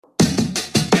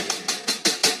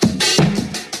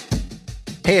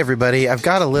Hey everybody, I've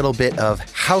got a little bit of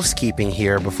housekeeping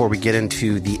here before we get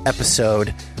into the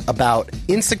episode about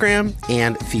Instagram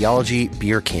and Theology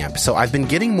Beer Camp. So I've been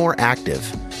getting more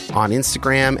active on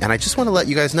Instagram, and I just want to let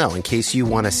you guys know, in case you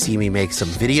want to see me make some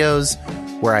videos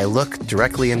where I look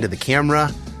directly into the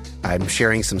camera. I'm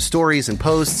sharing some stories and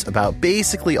posts about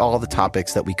basically all the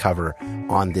topics that we cover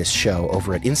on this show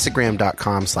over at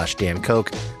Instagram.com/Dan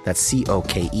Koch. That's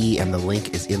COKE, and the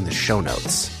link is in the show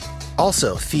notes.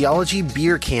 Also, Theology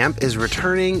Beer Camp is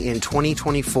returning in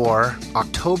 2024,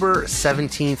 October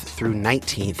 17th through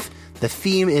 19th. The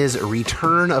theme is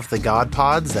Return of the God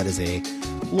Pods. That is a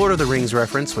Lord of the Rings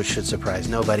reference, which should surprise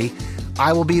nobody.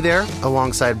 I will be there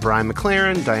alongside Brian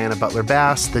McLaren, Diana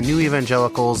Butler-Bass, the New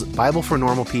Evangelicals, Bible for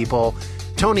Normal People,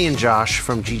 Tony and Josh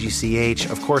from GGCH,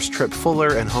 of course Trip Fuller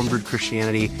and Homebrewed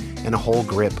Christianity, and a whole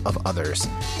grip of others.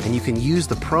 And you can use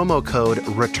the promo code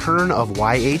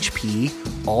RETURNOFYHP,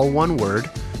 all one word,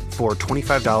 for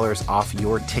 $25 off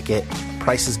your ticket.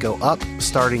 Prices go up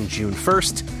starting June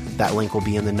 1st. That link will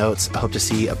be in the notes. I hope to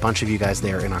see a bunch of you guys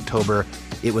there in October.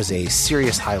 It was a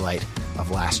serious highlight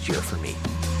of last year for me.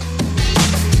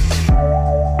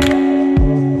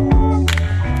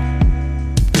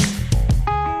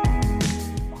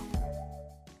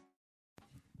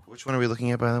 Which one are we looking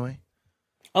at, by the way?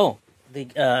 Oh,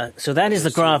 so that is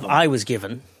the graph I was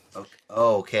given. Okay.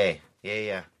 Oh, okay.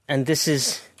 Yeah. And this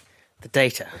is the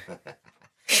data.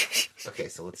 Okay,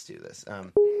 so let's do this.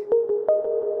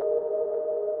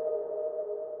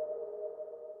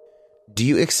 Do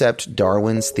you accept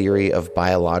Darwin's theory of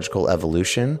biological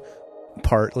evolution?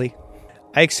 Partly.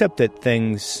 I accept that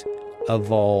things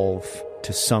evolve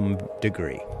to some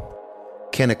degree.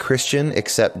 Can a Christian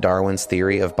accept Darwin's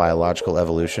theory of biological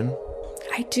evolution?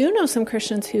 I do know some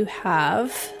Christians who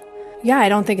have. Yeah, I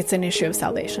don't think it's an issue of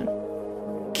salvation.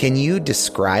 Can you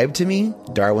describe to me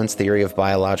Darwin's theory of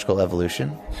biological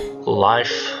evolution?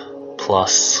 Life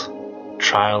plus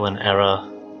trial and error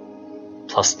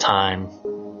plus time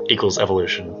equals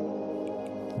evolution.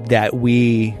 That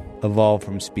we evolve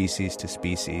from species to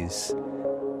species,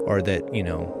 or that,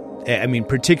 I mean,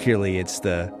 particularly it's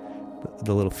the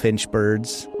little finch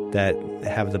birds that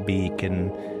have the beak,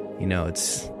 and,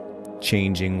 it's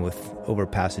changing with over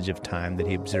passage of time that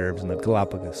he observes in the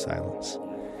Galapagos Islands.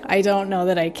 I don't know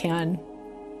that I can.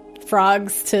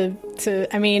 Frogs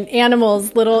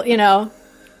animals, little,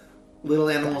 Little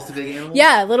animals to big animals?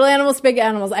 Yeah, little animals to big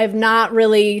animals. I've not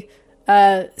really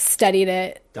studied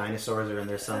it. Dinosaurs are in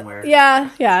there somewhere.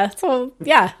 Yeah. So,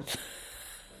 yeah.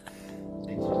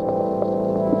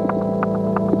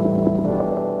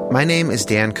 My name is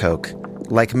Dan Koch.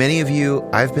 Like many of you,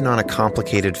 I've been on a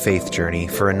complicated faith journey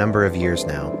for a number of years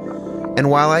now. And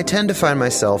while I tend to find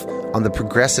myself on the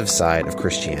progressive side of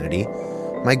Christianity,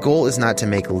 my goal is not to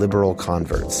make liberal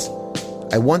converts.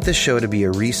 I want this show to be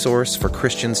a resource for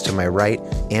Christians to my right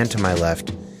and to my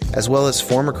left, as well as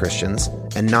former Christians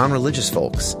and non-religious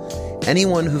folks,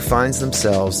 anyone who finds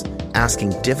themselves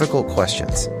asking difficult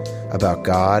questions about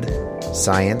God,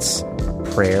 science,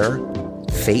 prayer,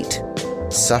 fate,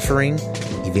 suffering,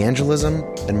 evangelism,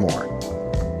 and more.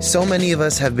 So many of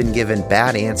us have been given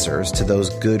bad answers to those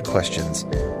good questions,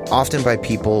 often by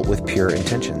people with pure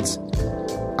intentions.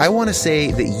 I want to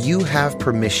say that you have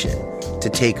permission to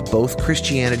take both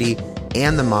Christianity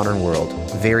and the modern world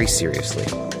very seriously.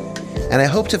 And I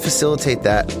hope to facilitate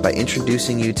that by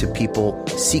introducing you to people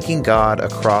seeking God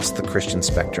across the Christian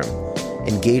spectrum,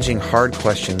 engaging hard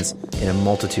questions in a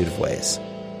multitude of ways.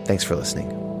 Thanks for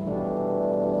listening.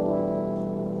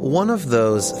 One of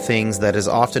those things that is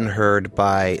often heard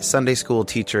by Sunday school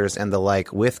teachers and the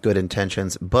like with good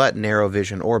intentions, but narrow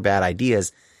vision or bad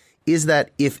ideas, is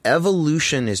that if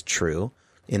evolution is true,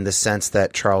 in the sense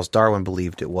that Charles Darwin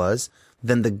believed it was,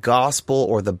 then the gospel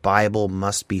or the Bible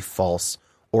must be false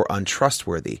or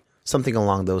untrustworthy, something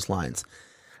along those lines.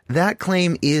 That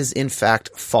claim is, in fact,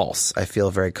 false. I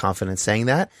feel very confident saying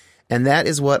that, and that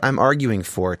is what I'm arguing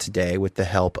for today with the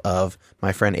help of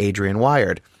my friend Adrian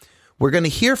Wired. We're going to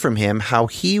hear from him how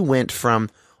he went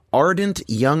from ardent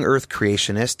young earth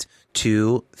creationist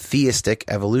to theistic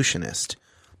evolutionist.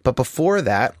 But before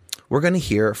that, we're going to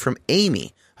hear from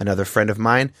Amy, another friend of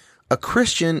mine, a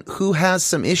Christian who has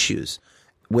some issues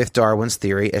with Darwin's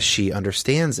theory as she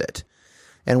understands it.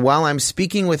 And while I'm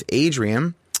speaking with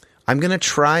Adrian, I'm going to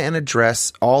try and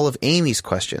address all of Amy's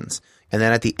questions. And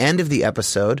then at the end of the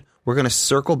episode, we're going to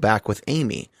circle back with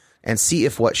Amy and see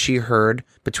if what she heard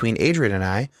between Adrian and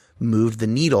I moved the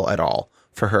needle at all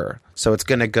for her. So it's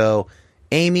going to go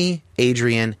Amy,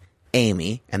 Adrian,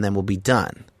 Amy, and then we'll be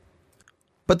done.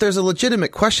 But there's a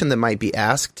legitimate question that might be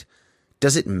asked.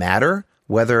 Does it matter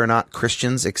whether or not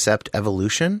Christians accept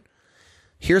evolution?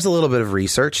 Here's a little bit of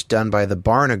research done by the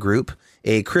Barna Group,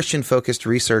 a Christian-focused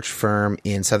research firm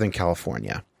in Southern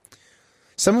California.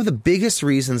 Some of the biggest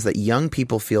reasons that young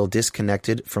people feel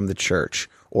disconnected from the church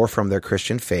or from their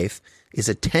Christian faith is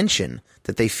a tension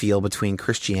that they feel between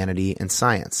Christianity and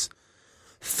science.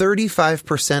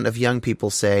 35% of young people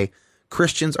say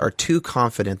Christians are too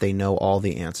confident they know all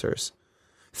the answers.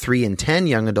 3 in 10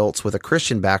 young adults with a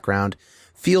Christian background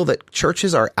feel that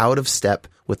churches are out of step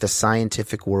with the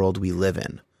scientific world we live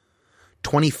in.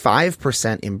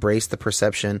 25% embrace the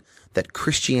perception that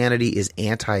Christianity is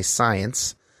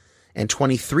anti-science, and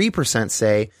 23%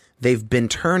 say they've been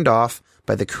turned off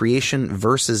by the creation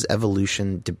versus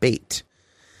evolution debate.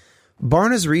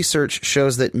 Barna's research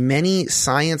shows that many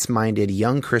science-minded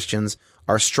young Christians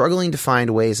are struggling to find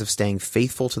ways of staying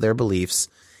faithful to their beliefs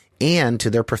and to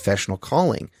their professional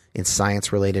calling in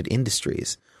science-related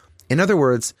industries. In other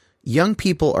words, young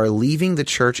people are leaving the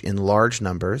church in large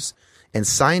numbers, and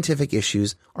scientific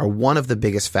issues are one of the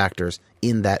biggest factors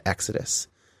in that exodus.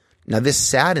 Now, this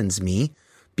saddens me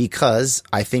because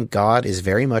I think God is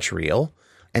very much real,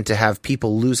 and to have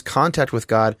people lose contact with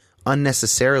God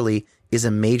unnecessarily is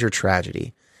a major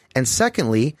tragedy. And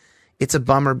secondly, it's a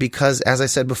bummer because, as I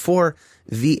said before,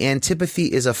 the antipathy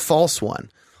is a false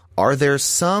one. Are there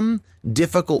some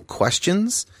difficult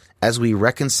questions as we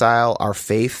reconcile our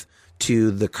faith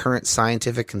to the current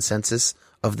scientific consensus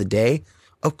of the day?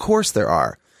 Of course there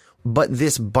are. But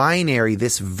this binary,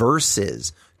 this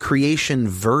versus, creation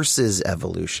versus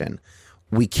evolution,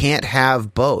 we can't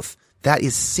have both. That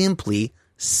is simply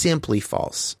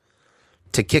false.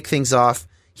 To kick things off,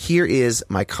 here is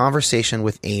my conversation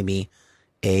with Amy,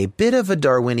 a bit of a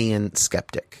Darwinian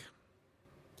skeptic.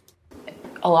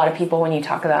 A lot of people, when you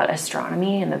talk about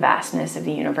astronomy and the vastness of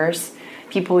the universe,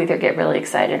 people either get really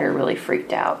excited or really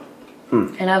freaked out.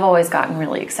 And I've always gotten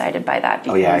really excited by that.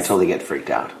 Because, I totally get freaked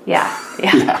out. Yeah.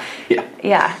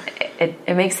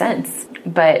 It makes sense.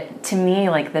 But to me,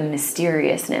 like, the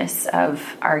mysteriousness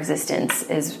of our existence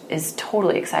is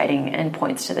totally exciting and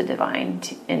points to the divine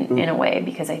in a way,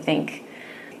 because I think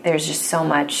there's just so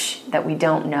much that we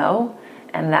don't know,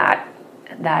 and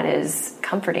that is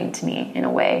comforting to me in a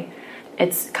way.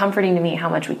 It's comforting to me how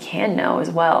much we can know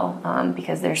as well,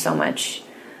 because there's so much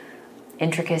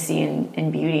intricacy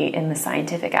and beauty in the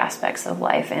scientific aspects of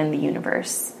life and the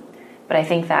universe. But I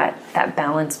think that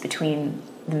balance between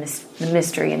the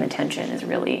mystery and the tension is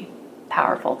really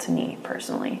powerful to me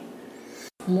personally.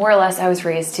 More or less, I was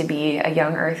raised to be a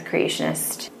young Earth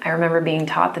creationist. I remember being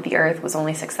taught that the Earth was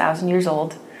only 6,000 years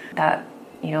old, that,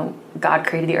 God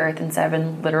created the Earth in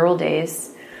 7 literal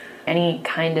days. Any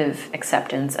kind of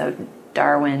acceptance of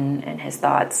Darwin and his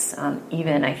thoughts,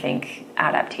 even I think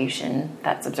adaptation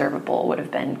that's observable, would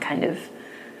have been kind of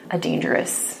a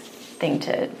dangerous thing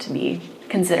to be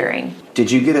considering. Did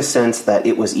you get a sense that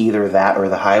it was either that or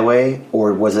the highway,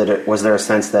 or was there a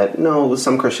sense that no,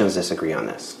 some Christians disagree on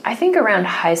this? I think around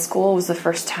high school was the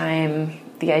first time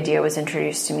the idea was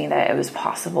introduced to me that it was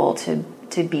possible to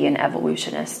be an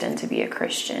evolutionist and to be a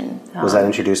Christian. Was that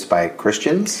introduced by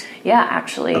Christians? Yeah,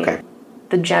 actually. Okay.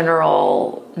 The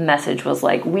general message was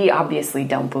like, we obviously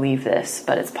don't believe this,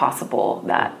 but it's possible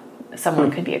that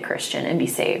someone could be a Christian and be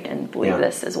saved and believe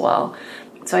this as well.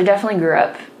 So I definitely grew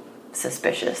up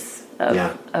suspicious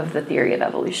of the theory of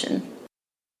evolution.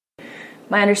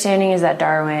 My understanding is that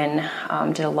Darwin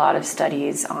did a lot of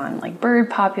studies on bird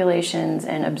populations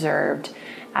and observed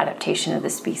adaptation of the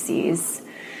species.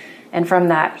 And from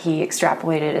that, he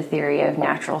extrapolated a theory of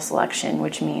natural selection,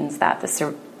 which means that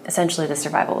essentially the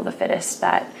survival of the fittest,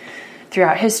 that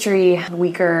throughout history,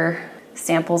 weaker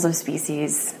samples of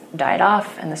species died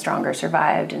off and the stronger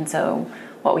survived. And so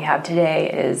what we have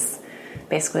today is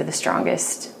basically the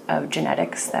strongest of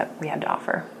genetics that we have to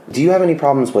offer. Do you have any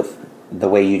problems with the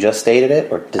way you just stated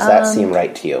it, or does that seem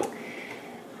right to you?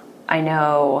 I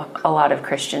know a lot of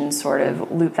Christians sort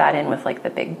of loop that in with the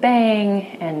Big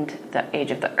Bang and the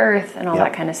age of the Earth and all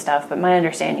that kind of stuff. But my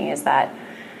understanding is that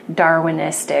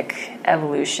Darwinistic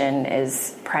evolution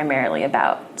is primarily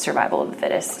about survival of the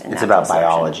fittest. And it's about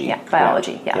biology. Yeah,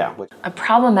 biology, yeah. A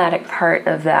problematic part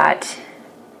of that,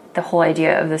 the whole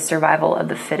idea of the survival of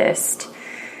the fittest,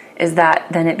 is that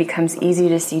then it becomes easy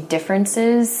to see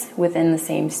differences within the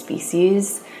same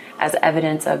species as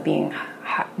evidence of being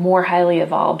more highly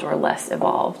evolved or less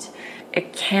evolved.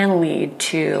 It can lead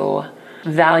to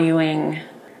valuing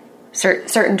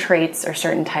certain traits or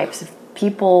certain types of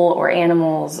people or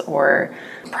animals, or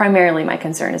primarily my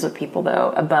concern is with people,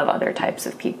 though, above other types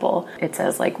of people. It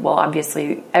says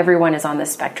obviously everyone is on the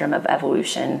spectrum of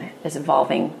evolution, is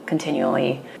evolving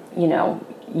continually.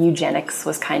 Eugenics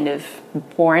was kind of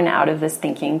born out of this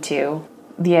thinking too.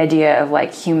 the idea of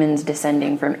like humans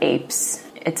descending from apes,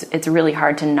 it's really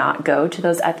hard to not go to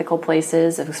those ethical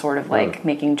places of sort of like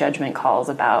making judgment calls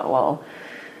about, well,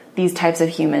 these types of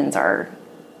humans are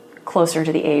closer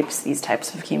to the apes, these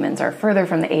types of humans are further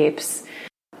from the apes.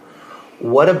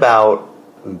 What about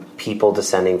people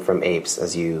descending from apes,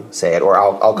 as you say it, or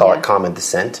I'll call it common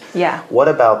descent? Yeah. What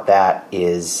about that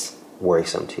is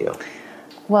worrisome to you?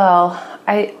 Well,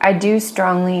 I do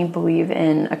strongly believe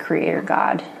in a creator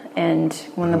God. And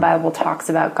when the Bible talks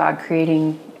about God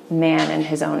creating man in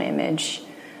his own image,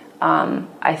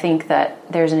 I think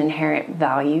that there's an inherent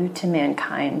value to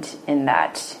mankind in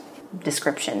that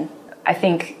description. I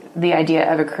think the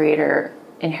idea of a creator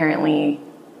inherently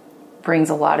brings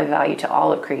a lot of value to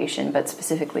all of creation, but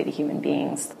specifically to human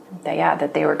beings,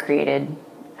 that they were created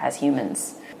as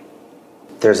humans.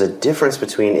 There's a difference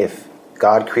between if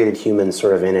God created humans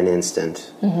sort of in an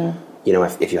instant, you know,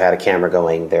 if you had a camera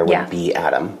going, there would be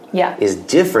Adam, is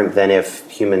different than if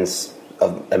humans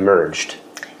emerged.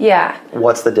 Yeah.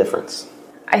 What's the difference?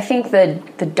 I think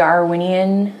the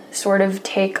Darwinian sort of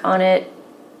take on it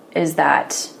is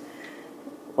that,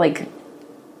 like,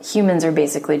 humans are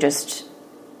basically just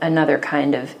another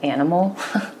kind of animal,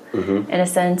 in a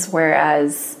sense,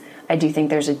 whereas I do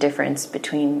think there's a difference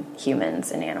between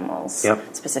humans and animals,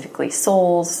 specifically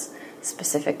souls,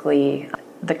 specifically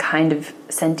the kind of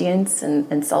sentience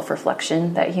and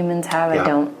self-reflection that humans have.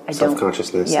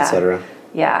 Self-consciousness, etc.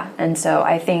 Yeah, and so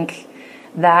I think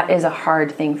that is a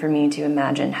hard thing for me to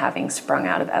imagine having sprung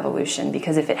out of evolution,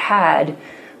 because if it had,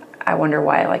 I wonder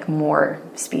why like more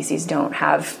species don't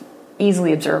have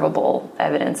easily observable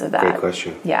evidence of that. Great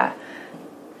question. Yeah.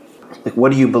 Like,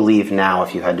 what do you believe now,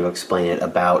 if you had to explain it,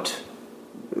 about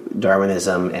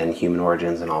Darwinism and human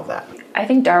origins and all of that? I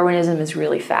think Darwinism is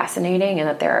really fascinating, and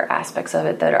that there are aspects of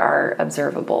it that are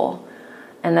observable,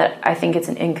 and that I think it's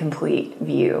an incomplete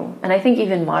view. And I think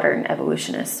even modern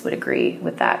evolutionists would agree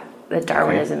with that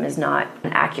Darwinism is not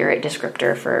an accurate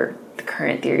descriptor for the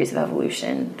current theories of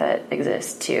evolution that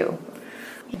exist too.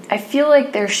 I feel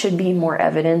like there should be more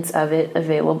evidence of it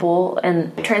available,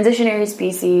 and transitionary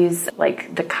species,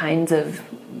 like the kinds of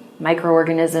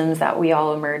microorganisms that we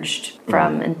all emerged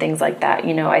from and things like that,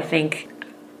 you know, I think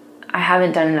I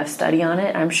haven't done enough study on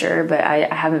it, I'm sure, but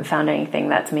I haven't found anything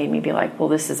that's made me be like, well,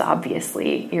 this is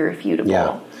obviously irrefutable.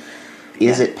 Yeah.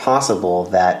 Is it possible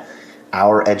that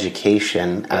our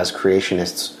education as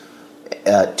creationists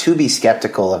to be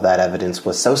skeptical of that evidence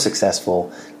was so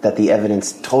successful that the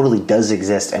evidence totally does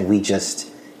exist, and we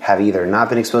just have either not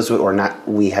been exposed to it, or not,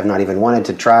 we have not even wanted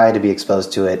to try to be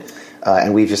exposed to it,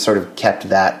 and we've just sort of kept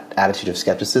that attitude of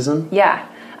skepticism? Yeah,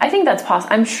 I think that's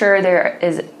possible. I'm sure there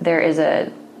is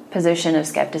a position of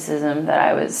skepticism that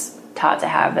I was taught to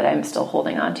have that I'm still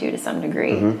holding on to some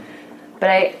degree. But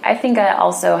I think I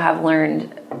also have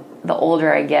learned, the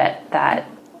older I get, that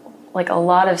like a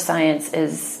lot of science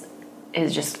is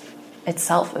just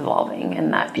itself evolving,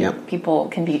 and that people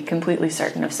can be completely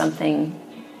certain of something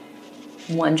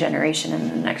one generation,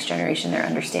 and the next generation their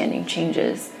understanding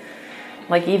changes.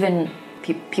 Like even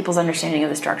people's understanding of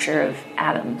the structure of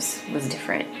atoms was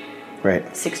different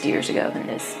 60 years ago than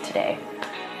it is today.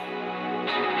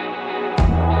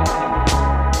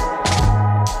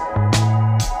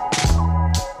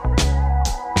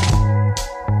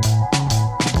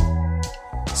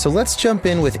 So let's jump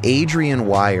in with Adrian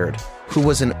Wired, who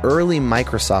was an early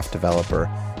Microsoft developer.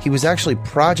 He was actually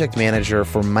project manager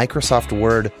for Microsoft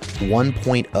Word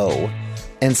 1.0,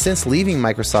 and since leaving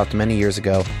Microsoft many years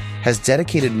ago, has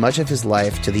dedicated much of his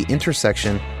life to the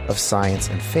intersection of science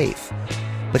and faith.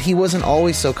 But he wasn't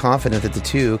always so confident that the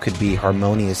two could be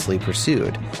harmoniously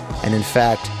pursued. And in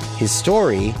fact, his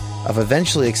story of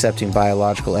eventually accepting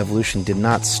biological evolution did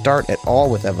not start at all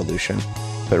with evolution,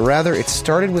 but rather it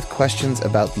started with questions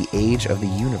about the age of the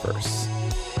universe.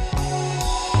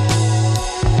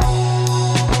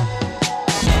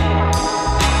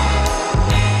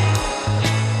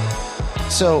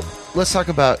 So let's talk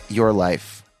about your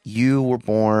life. You were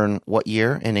born what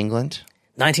year in England?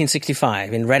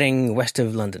 1965 in Reading, west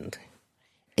of London.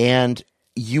 And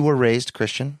you were raised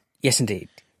Christian? Yes, indeed.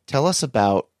 Tell us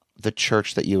about the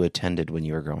church that you attended when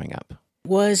you were growing up.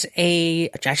 Was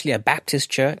actually a Baptist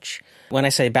church. When I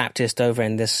say Baptist over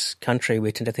in this country,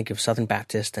 we tend to think of Southern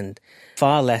Baptist, and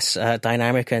far less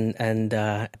dynamic and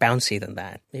bouncy than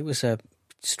that. It was a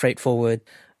straightforward,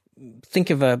 think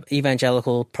of a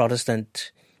evangelical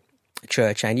Protestant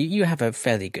church, and you have a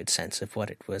fairly good sense of what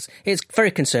it was. It's very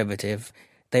conservative.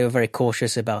 They were very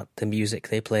cautious about the music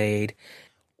they played.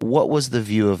 What was the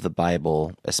view of the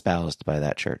Bible espoused by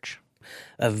that church?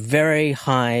 A very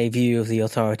high view of the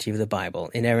authority of the Bible.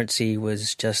 Inerrancy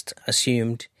was just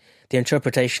assumed. the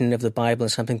interpretation of the Bible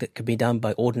is something that could be done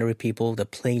by ordinary people. The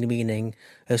plain meaning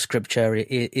of Scripture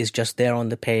is just there on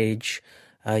the page.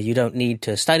 You don't need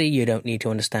to study. You don't need to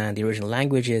understand the original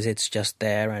languages. It's just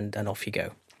there, and off you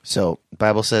go. So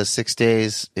Bible says 6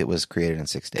 days. It was created in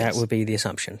 6 days. That would be the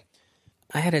assumption.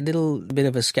 I had a little bit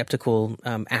of a skeptical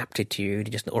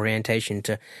aptitude, just an orientation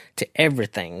to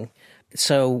everything.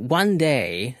 So one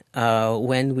day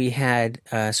when we had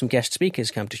some guest speakers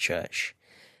come to church,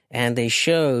 and they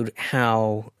showed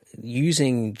how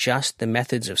using just the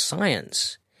methods of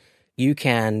science, you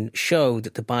can show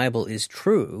that the Bible is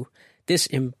true, this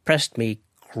impressed me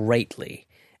greatly.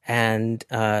 And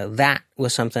that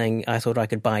was something I thought I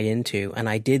could buy into, and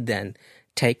I did then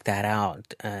take that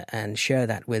out and share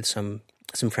that with some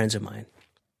friends of mine.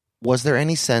 Was there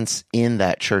any sense in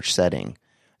that church setting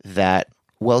that,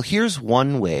 well, here's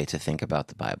one way to think about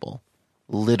the Bible,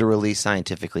 literally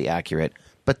scientifically accurate,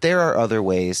 but there are other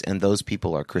ways, and those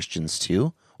people are Christians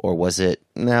too? Or was it,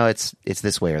 no, it's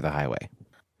this way or the highway?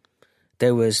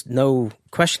 There was no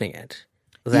questioning it.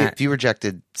 If you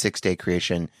rejected 6-day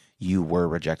creation, you were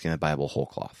rejecting the Bible whole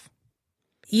cloth.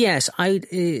 Yes, I've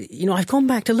gone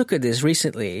back to look at this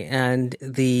recently, and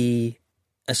the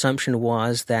assumption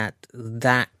was that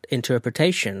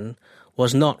interpretation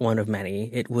was not one of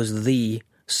many. It was the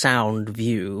sound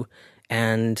view,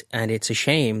 and it's a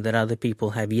shame that other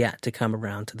people have yet to come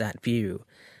around to that view.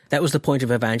 That was the point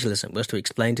of evangelism, was to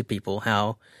explain to people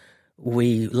how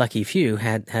we, lucky few,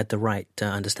 had the right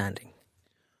understanding.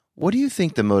 What do you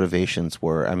think the motivations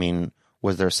were? I mean,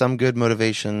 was there some good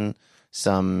motivation,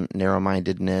 some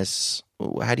narrow-mindedness?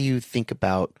 How do you think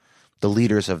about the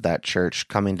leaders of that church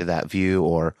coming to that view,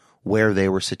 or where they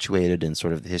were situated in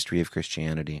sort of the history of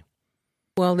Christianity?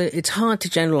 Well, it's hard to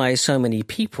generalize so many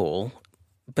people,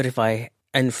 but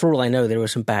and for all I know, there were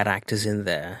some bad actors in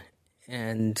there,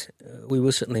 and we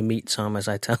will certainly meet some as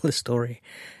I tell the story,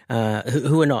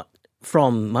 who are not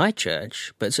from my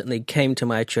church, but certainly came to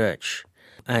my church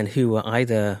and who were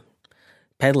either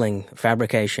peddling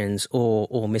fabrications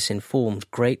or misinformed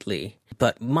greatly.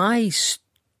 But my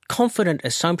confident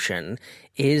assumption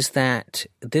is that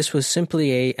this was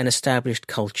simply an established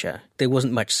culture. There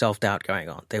wasn't much self-doubt going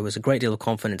on. There was a great deal of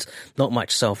confidence, not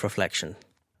much self-reflection.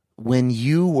 When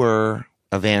you were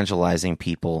evangelizing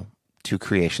people to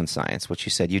creation science, which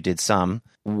you said you did some,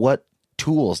 what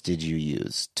tools did you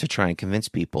use to try and convince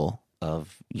people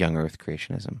of young Earth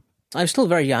creationism? I was still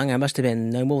very young. I must have been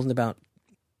no more than about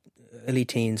early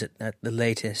teens at the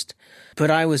latest. But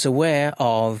I was aware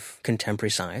of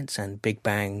contemporary science and Big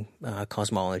Bang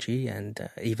cosmology and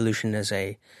evolution as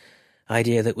a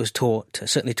idea that was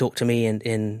certainly taught to me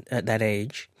at that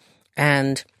age.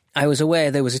 And I was aware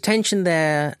there was a tension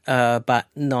there, but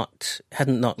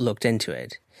hadn't looked into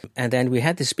it. And then we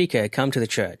had the speaker come to the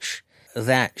church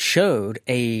that showed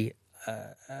a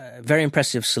very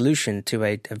impressive solution to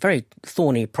a very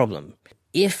thorny problem.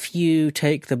 If you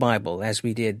take the Bible, as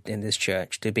we did in this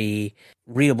church, to be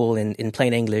readable in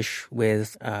plain English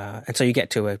and so you get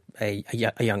to a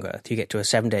young Earth, you get to a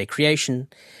 7-day creation,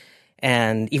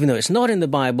 and even though it's not in the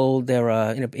Bible, there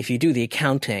are, if you do the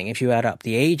accounting, if you add up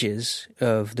the ages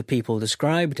of the people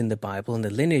described in the Bible and the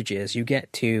lineages, you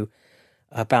get to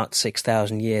about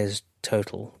 6,000 years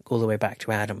total, all the way back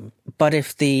to Adam. But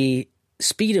if the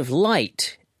speed of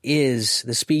light is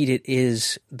the speed it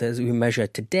is that we measure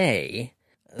today,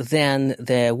 then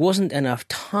there wasn't enough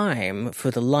time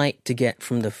for the light to get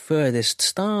from the furthest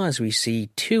stars we see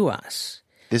to us.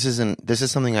 This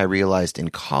is something I realized in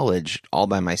college all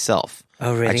by myself.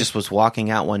 Oh, really? I just was walking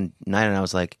out one night and I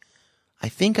was like, I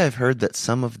think I've heard that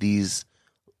some of these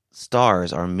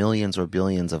stars are millions or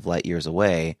billions of light years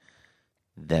away.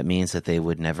 That means that they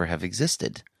would never have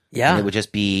existed. Yeah. And it would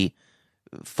just be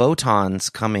photons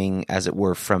coming, as it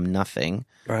were, from nothing,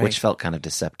 right, which felt kind of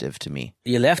deceptive to me.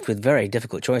 You're left with very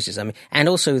difficult choices. I mean, and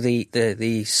also the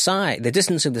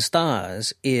distance of the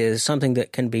stars is something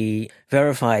that can be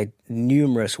verified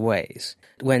numerous ways.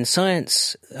 When the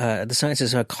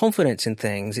sciences have confidence in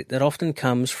things, that often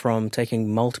comes from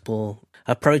taking multiple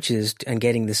approaches and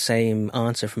getting the same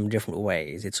answer from different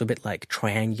ways. It's a bit like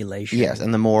triangulation. Yes,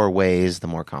 and the more ways, the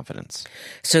more confidence.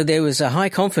 So there was a high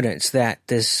confidence that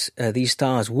these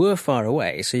stars were far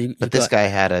away. But this guy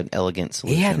had an elegant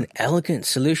solution. He had an elegant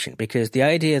solution, because the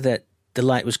idea that the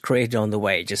light was created on the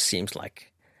way just seems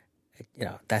like,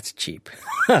 that's cheap.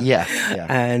 Yeah.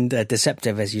 And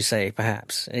deceptive, as you say,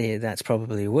 perhaps. That's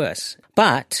probably worse.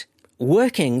 But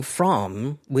working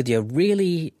with your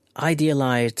really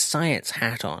idealized science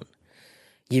hat on,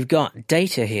 you've got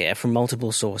data here from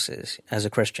multiple sources as a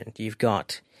Christian. You've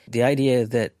got the idea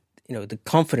that, the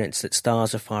confidence that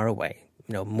stars are far away,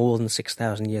 more than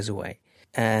 6,000 years away.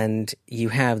 and you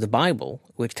have the Bible,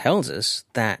 which tells us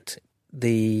that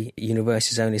the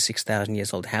universe is only 6,000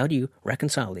 years old. How do you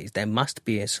reconcile these? There must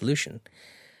be a solution.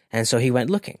 And so he went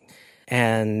looking,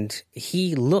 and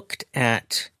he looked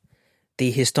at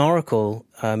the historical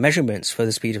measurements for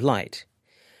the speed of light.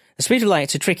 The speed of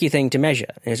light's a tricky thing to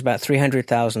measure. It's about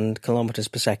 300,000 kilometers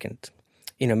per second.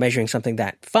 Measuring something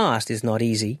that fast is not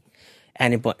easy.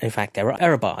 And in fact, there are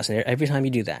error bars, and every time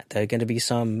you do that, there's going to be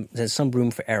there's some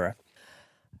room for error.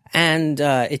 And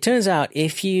it turns out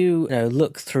if you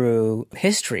look through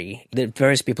history, the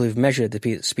various people who've measured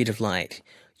the speed of light,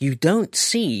 you don't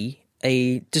see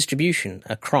a distribution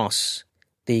across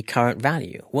the current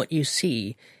value. What you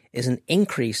see is an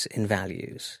increase in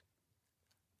values.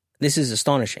 This is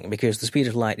astonishing because the speed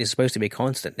of light is supposed to be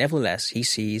constant. Nevertheless, he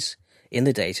sees in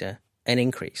the data an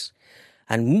increase.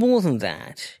 And more than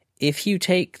that, if you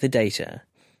take the data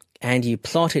and you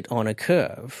plot it on a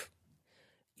curve,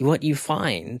 what you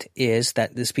find is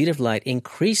that the speed of light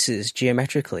increases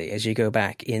geometrically as you go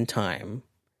back in time,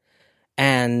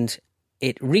 and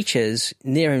it reaches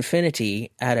near infinity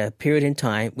at a period in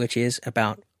time which is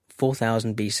about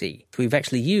 4000 BC. We've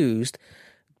actually used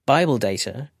Bible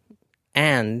data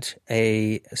and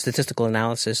a statistical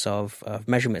analysis of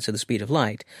measurements of the speed of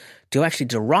light to actually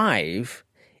derive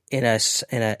in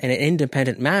an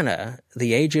independent manner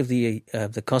the age of the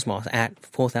cosmos at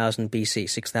 4000 BC,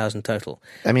 6000 total.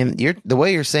 I mean, the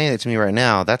way you're saying it to me right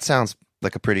now, that sounds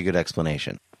like a pretty good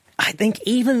explanation. I think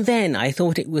even then I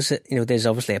thought it was, there's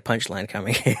obviously a punchline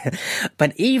coming,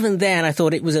 but even then I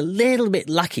thought it was a little bit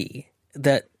lucky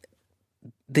that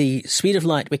the speed of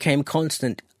light became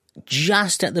constant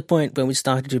just at the point when we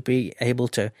started to be able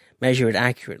to measure it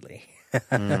accurately.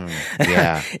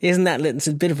 Yeah. Isn't that it's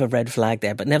a bit of a red flag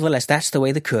there? But nevertheless, that's the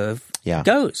way the curve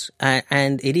goes.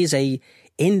 And it is a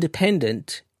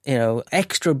independent,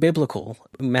 extra biblical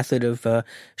method of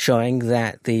showing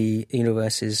that the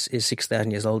universe is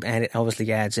 6,000 years old, and it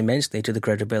obviously adds immensely to the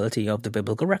credibility of the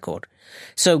biblical record.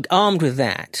 So armed with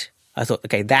that, I thought,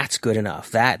 okay, that's good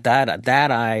enough. That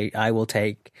I will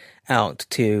take out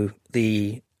to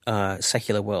the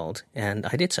secular world, and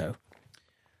I did so.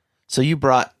 So you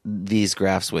brought these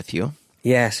graphs with you.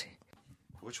 Yes.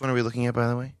 Which one are we looking at, by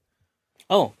the way?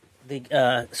 Oh,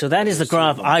 so that is the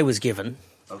graph I was given.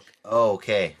 Okay. Oh,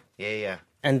 okay. Yeah.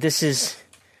 And this is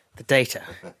the data.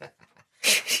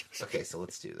 Okay, so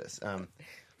let's do this.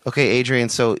 Okay, Adrian,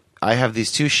 so I have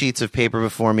these two sheets of paper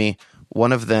before me.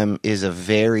 One of them is a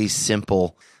very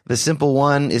simple. The simple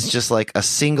one is just like a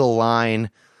single line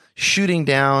shooting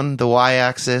down the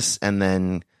y-axis and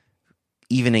then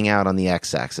evening out on the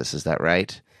x-axis. Is that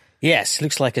right? Yes,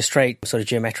 looks like a straight sort of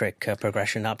geometric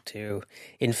progression up to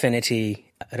infinity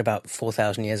at about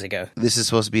 4,000 years ago. This is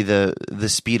supposed to be the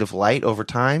speed of light over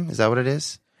time? Is that what it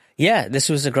is? Yeah, this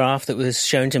was a graph that was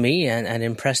shown to me and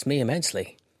impressed me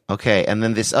immensely. Okay, and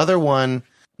then this other one,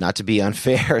 not to be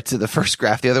unfair to the first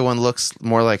graph, the other one looks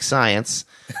more like science,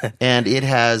 and it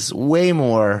has way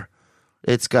more.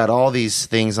 It's got all these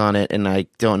things on it, and I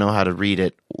don't know how to read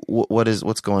it.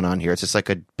 What's going on here? It's just like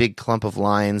a big clump of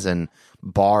lines and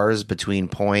bars between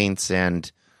points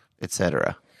and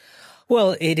etc.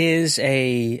 Well, it is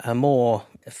a more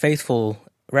faithful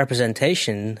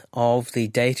representation of the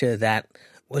data that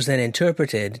was then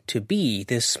interpreted to be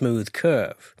this smooth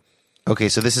curve. Okay,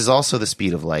 so this is also the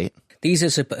speed of light. This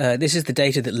is the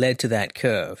data that led to that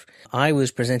curve. I was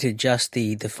presented just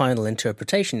the final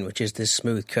interpretation, which is this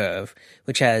smooth curve,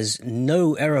 which has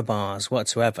no error bars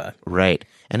whatsoever. Right.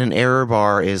 And an error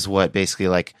bar is what basically,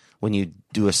 like, when you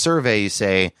do a survey, you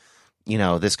say,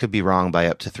 this could be wrong by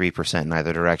up to 3% in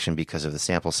either direction because of the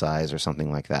sample size or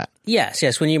something like that.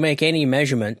 Yes. When you make any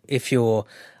measurement, if you're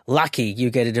lucky, you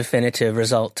get a definitive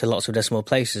result to lots of decimal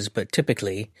places, but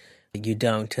typically you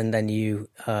don't, and then you,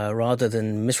 rather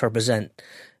than misrepresent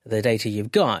the data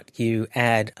you've got, you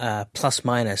add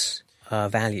plus-minus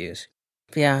values.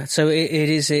 Yeah, so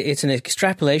it's an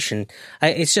extrapolation.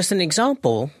 It's just an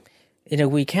example.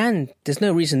 There's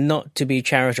no reason not to be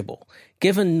charitable.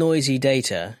 Given noisy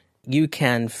data, you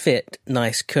can fit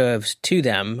nice curves to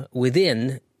them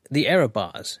within the error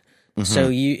bars. Mm-hmm. So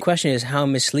the question is, how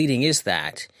misleading is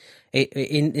that?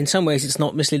 In some ways, it's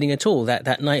not misleading at all.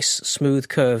 That nice smooth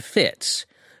curve fits,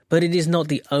 but it is not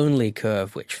the only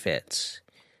curve which fits.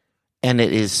 And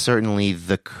it is certainly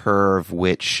the curve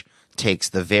which takes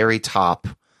the very top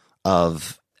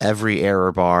of every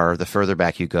error bar the further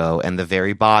back you go, and the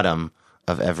very bottom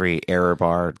of every error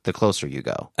bar the closer you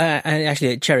go. And actually,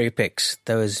 it cherry picks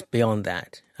those beyond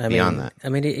that.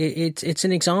 It's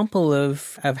an example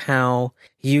of how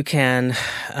you can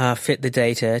fit the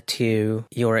data to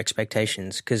your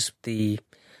expectations, because the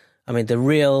I mean, the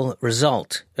real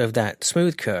result of that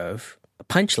smooth curve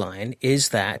punchline is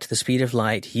that the speed of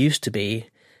light used to be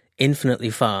infinitely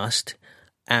fast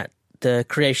at the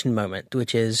creation moment,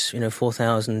 which is,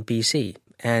 4,000 BC.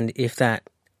 And if that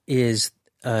is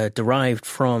derived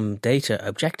from data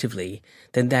objectively,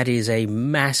 then that is a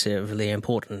massively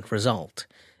important result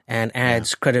and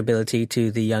adds credibility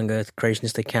to the young Earth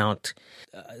creationist account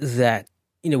that,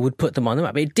 would put them on the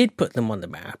map. It did put them on the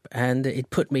map, and it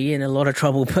put me in a lot of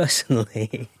trouble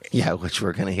personally. Yeah, which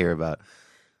we're going to hear about.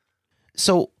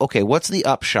 So, okay, what's the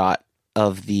upshot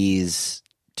of these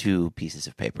two pieces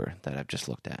of paper that I've just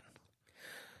looked at?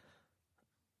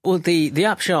 Well, the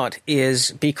upshot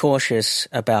is be cautious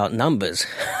about numbers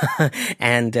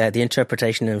and the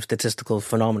interpretation of statistical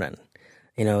phenomenon.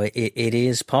 It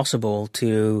is possible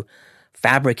to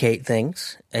fabricate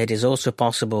things. It is also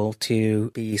possible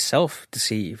to be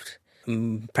self-deceived,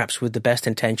 perhaps with the best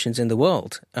intentions in the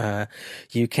world.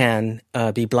 You can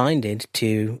be blinded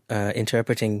to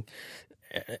interpreting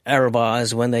error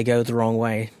bars when they go the wrong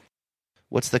way.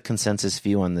 What's the consensus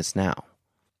view on this now?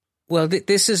 Well,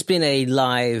 this has been a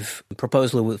live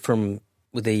proposal with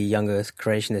the young Earth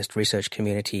creationist research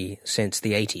community since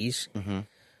the 80s,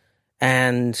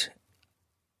 and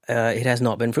it has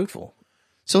not been fruitful.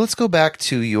 So let's go back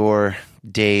to your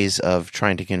days of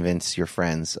trying to convince your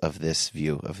friends of this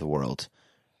view of the world.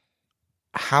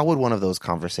 How would one of those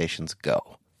conversations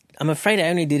go? I'm afraid I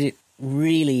only did it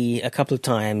really a couple of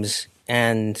times,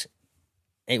 and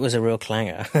it was a real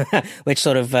clanger, which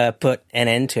sort of put an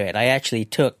end to it. I actually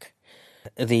took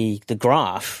the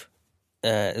graph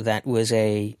that was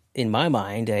in my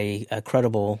mind, a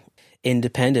credible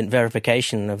independent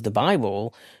verification of the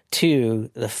Bible to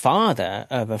the father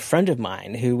of a friend of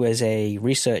mine who was a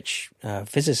research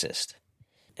physicist.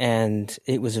 And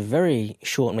it was a very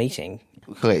short meeting.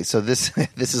 Okay, so this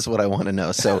is what I want to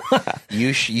know. So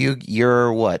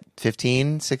you're what,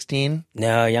 15, 16?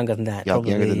 No, younger than that.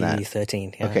 Probably younger than that.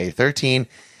 13. Yeah. Okay, 13.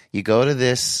 You go to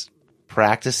this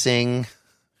practicing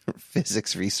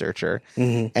physics researcher,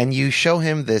 and you show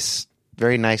him this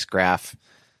very nice graph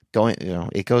going,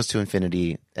 it goes to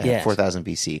infinity at 4,000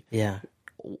 BC. Yeah.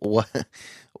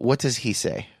 What does he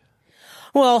say?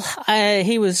 Well,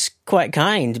 he was quite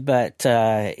kind, but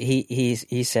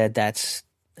he said that's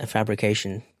a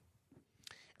fabrication.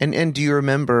 And do you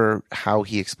remember how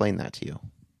he explained that to you?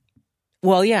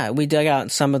 Well, yeah, we dug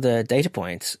out some of the data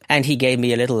points, and he gave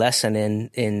me a little lesson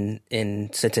in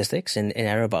statistics, in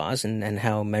error bars, and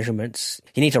how measurements,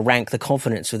 you need to rank the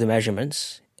confidence of the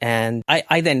measurements. And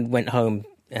I then went home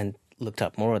and looked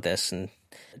up more of this and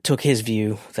took his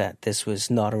view that this was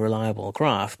not a reliable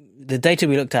graph. The data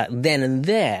we looked at then and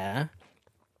there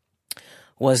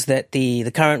was that the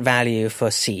current value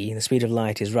for c, the speed of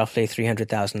light, is roughly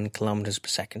 300,000 kilometers per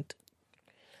second.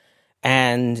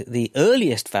 And the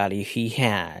earliest value he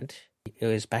had, it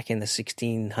was back in the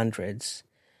 1600s,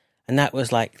 and that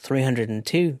was like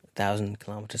 302,000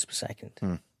 kilometers per second.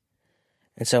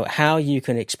 And so how you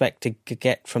can expect to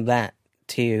get from that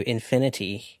to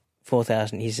infinity,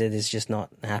 4,000, he said, is just not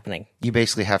happening. You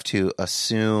basically have to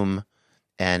assume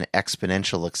an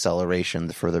exponential acceleration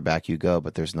the further back you go,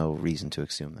 but there's no reason to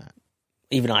assume that.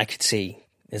 Even I could see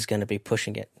is going to be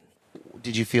pushing it.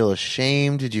 Did you feel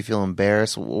ashamed? Did you feel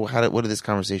embarrassed? What did this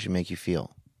conversation make you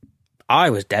feel? I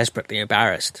was desperately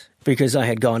embarrassed because I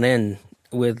had gone in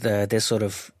with this sort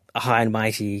of high and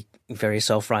mighty, very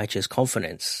self-righteous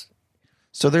confidence.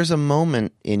 So there's a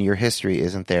moment in your history,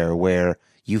 isn't there, where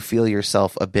you feel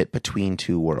yourself a bit between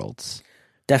two worlds?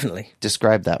 Definitely.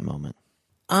 Describe that moment.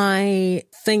 I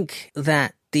think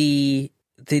that the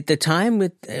time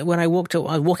when I was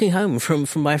walking home from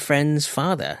my friend's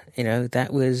father, that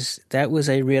was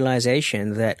a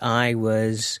realization that I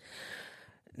was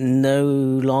no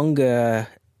longer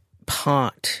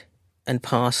part and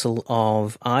parcel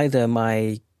of either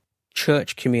my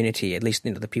church community, at least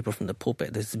the people from the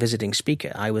pulpit, the visiting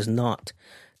speaker. He was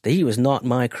not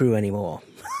my crew anymore.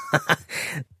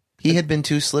 He had been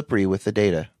too slippery with the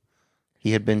data.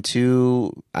 He had been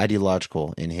too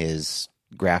ideological in his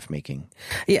graph making.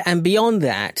 Yeah, and beyond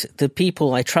that, the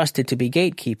people I trusted to be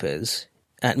gatekeepers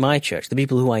at my church, the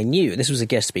people who I knew, this was a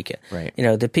guest speaker, right?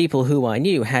 The people who I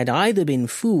knew had either been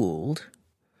fooled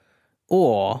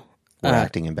or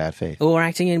acting in bad faith.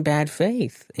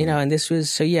 And this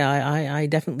was, so yeah, I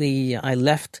definitely, I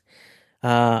left.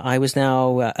 I was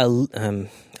now,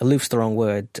 aloof's the wrong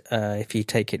word, if you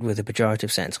take it with a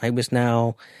pejorative sense. I was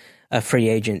now a free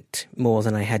agent more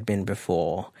than I had been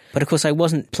before. But of course, I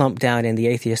wasn't plumped down in the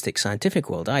atheistic scientific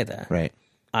world either. Right.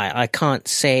 I can't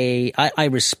say, I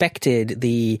respected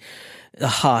the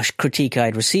harsh critique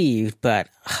I'd received, but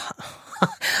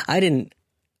I didn't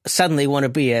suddenly want to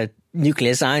be a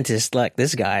nuclear scientist like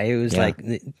this guy who was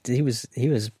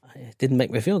it didn't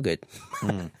make me feel good.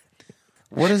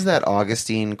 What is that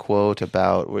Augustine quote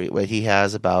about what he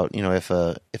has about, if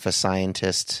a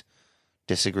scientist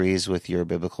disagrees with your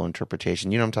biblical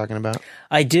interpretation? You know what I'm talking about?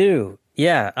 I do.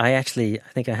 Yeah, I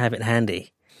think I have it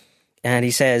handy. And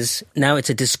he says, now it's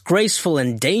a disgraceful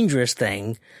and dangerous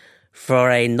thing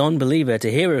for a non-believer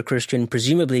to hear a Christian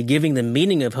presumably giving the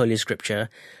meaning of Holy Scripture,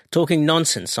 talking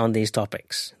nonsense on these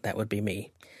topics. That would be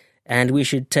me. And we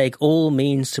should take all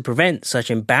means to prevent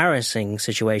such embarrassing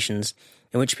situations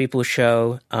in which people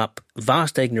show up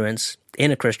vast ignorance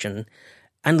in a Christian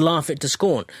and laugh it to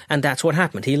scorn. And that's what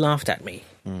happened. He laughed at me.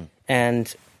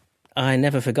 And I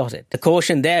never forgot it. The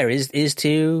caution there is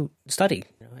to study,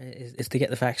 is to get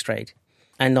the facts straight,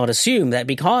 and not assume that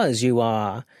because you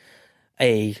are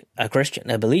a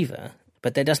Christian, a believer,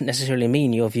 but that doesn't necessarily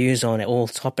mean your views on all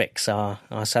topics are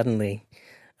suddenly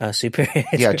superior.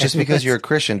 Yeah, just because you're a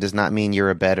Christian does not mean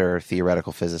you're a better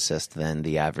theoretical physicist than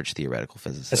the average theoretical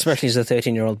physicist. Especially as a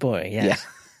 13-year-old boy, yes.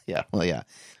 Yeah. Well, yeah.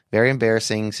 Very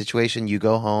embarrassing situation. You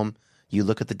go home, you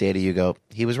look at the data, you go,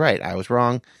 he was right, I was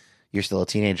wrong. You're still a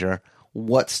teenager.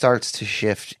 What starts to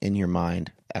shift in your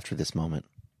mind after this moment?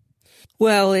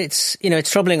 Well, it's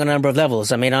troubling on a number of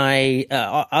levels. I mean,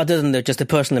 other than just the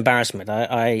personal embarrassment,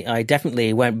 I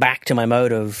definitely went back to my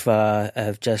mode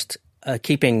of just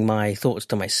keeping my thoughts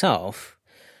to myself.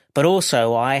 But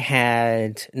also, I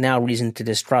had now reason to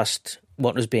distrust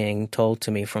what was being told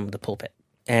to me from the pulpit.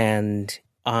 And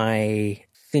I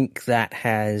think that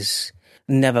has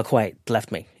never quite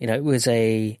left me. It was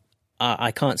I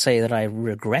can't say that I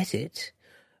regret it,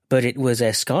 but it was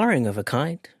a scarring of a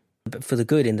kind, but for the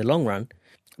good in the long run.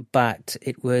 But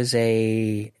it was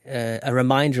a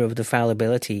reminder of the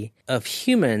fallibility of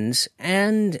humans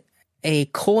and a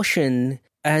caution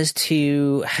as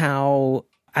to how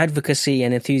advocacy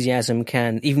and enthusiasm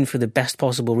can, even for the best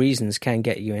possible reasons, can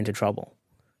get you into trouble.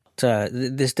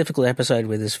 This difficult episode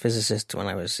with this physicist when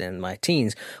I was in my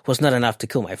teens was not enough to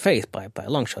kill my faith by a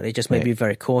long shot. It just made me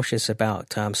very cautious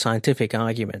about scientific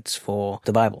arguments for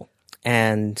the Bible.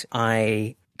 And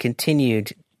I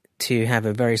continued to have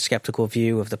a very skeptical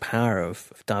view of the power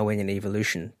of Darwinian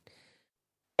evolution.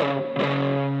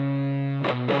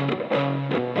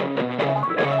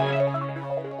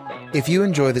 If you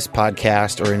enjoy this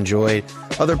podcast or enjoy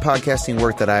other podcasting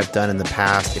work that I've done in the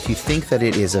past, if you think that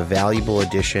it is a valuable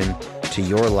addition to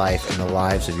your life and the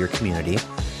lives of your community,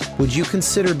 would you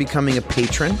consider becoming a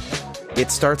patron?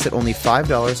 It starts at only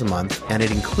 $5 a month, and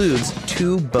it includes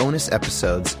 2 bonus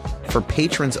episodes for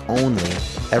patrons only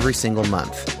every single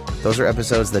month. Those are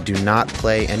episodes that do not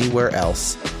play anywhere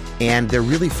else, and they're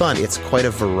really fun. It's quite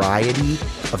a variety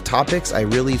of topics. I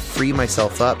really free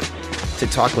myself up to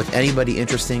talk with anybody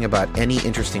interesting about any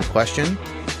interesting question.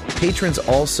 Patrons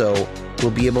also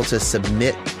will be able to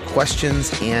submit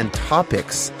questions and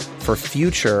topics for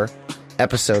future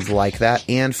episodes like that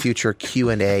and future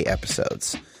Q&A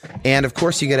episodes. And of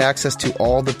course, you get access to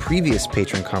all the previous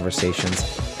patron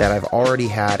conversations that I've already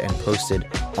had and posted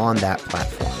on that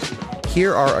platform.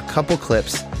 Here are a couple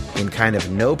clips in kind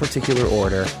of no particular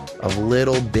order of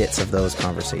little bits of those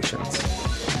conversations.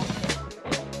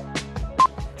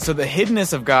 So the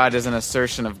hiddenness of God is an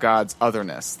assertion of God's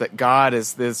otherness, that God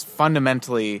is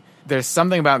fundamentally, there's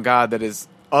something about God that is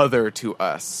other to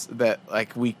us, that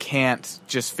we can't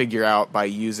just figure out by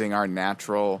using our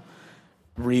natural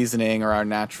reasoning or our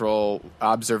natural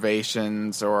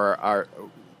observations or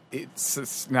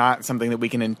it's not something that we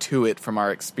can intuit from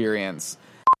our experience.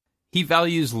 He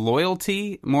values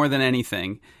loyalty more than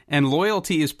anything, and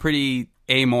loyalty is pretty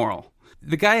amoral.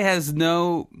 The guy has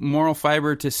no moral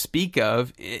fiber to speak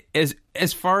of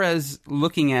as far as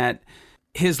looking at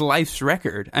his life's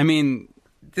record. I mean,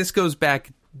 this goes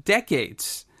back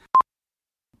decades.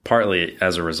 Partly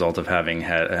as a result of having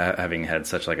had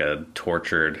such a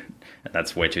tortured, and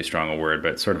that's way too strong a word,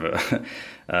 but sort of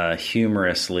a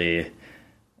humorously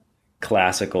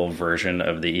classical version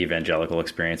of the evangelical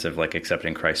experience of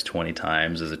accepting Christ 20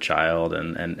 times as a child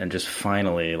and just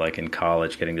finally in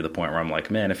college getting to the point where I'm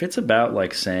like, man, if it's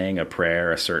about saying a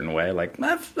prayer a certain way,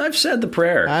 I've said the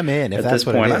prayer. I'm in. If at that's this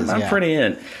what point, it is, I'm pretty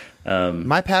in.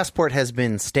 My passport has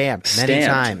been stamped many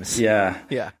times. Yeah.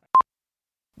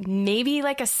 Maybe a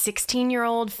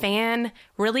 16-year-old fan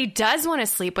really does want to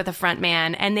sleep with a front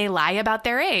man and they lie about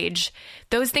their age.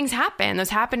 Those things happen. Those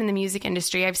happen in the music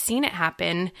industry. I've seen it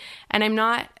happen. And I'm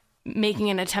not making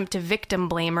an attempt to victim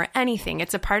blame or anything.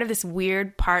 It's a part of this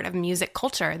weird part of music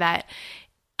culture that,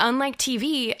 unlike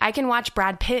TV, I can watch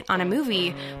Brad Pitt on a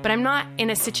movie, but I'm not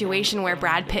in a situation where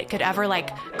Brad Pitt could ever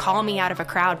call me out of a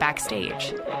crowd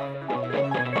backstage.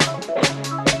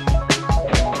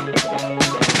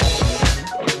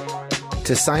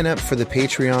 To sign up for the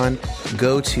Patreon,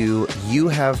 go to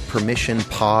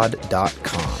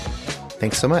youhavepermissionpod.com.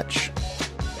 Thanks so much.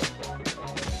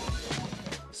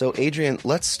 So, Adrian,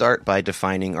 let's start by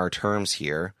defining our terms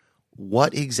here.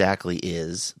 What exactly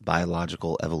is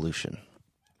biological evolution?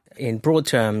 In broad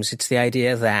terms, it's the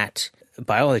idea that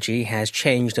biology has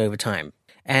changed over time.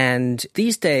 And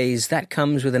these days, that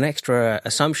comes with an extra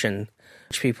assumption,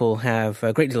 which people have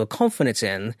a great deal of confidence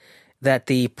in, that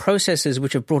the processes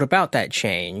which have brought about that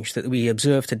change that we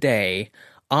observe today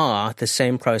are the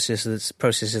same processes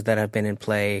that have been in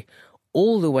play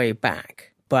all the way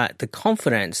back. But the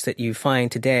confidence that you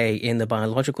find today in the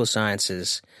biological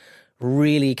sciences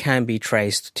really can be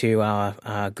traced to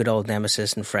our good old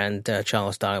nemesis and friend,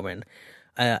 Charles Darwin.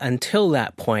 Until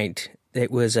that point, it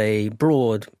was a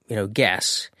broad,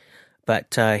 guess,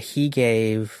 but he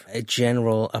gave a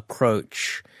general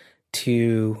approach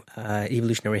to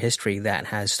evolutionary history that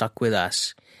has stuck with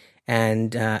us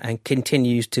and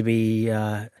continues to be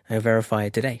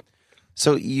verified today.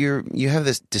 So you have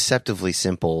this deceptively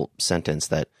simple sentence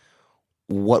that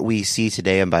what we see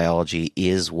today in biology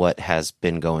is what has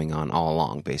been going on all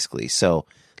along, basically. So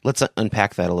let's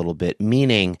unpack that a little bit,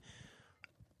 meaning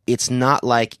it's not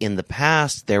like in the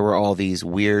past there were all these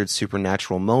weird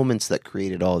supernatural moments that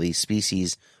created all these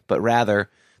species, but rather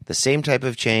the same type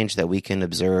of change that we can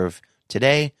observe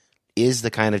today is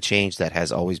the kind of change that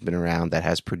has always been around, that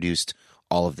has produced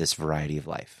all of this variety of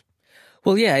life.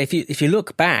 Well, yeah, if you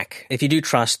look back, if you do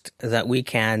trust that we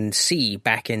can see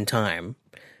back in time,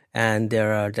 and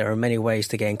there are many ways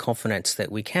to gain confidence that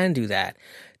we can do that,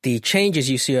 the changes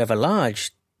you see over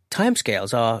large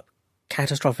timescales are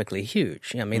catastrophically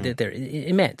huge. I mean, they're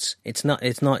immense. It's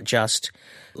not just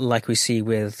like we see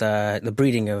with the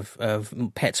breeding of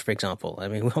pets, for example. I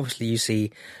mean, obviously you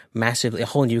see massively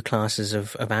whole new classes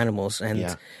of animals,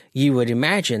 and you would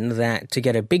imagine that to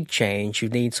get a big change, you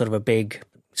need sort of a big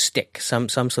stick, some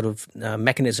sort of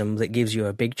mechanism that gives you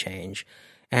a big change.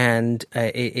 And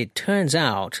it turns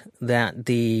out that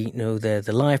the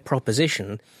live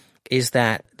proposition is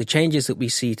that the changes that we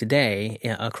see today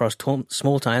across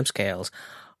small timescales,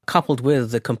 coupled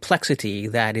with the complexity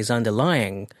that is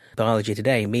underlying biology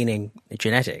today, meaning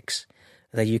genetics,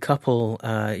 that you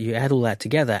add all that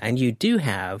together, and you do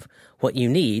have what you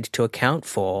need to account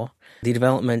for the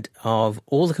development of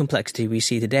all the complexity we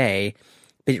see today.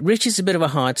 But it reaches a bit of a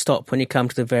hard stop when you come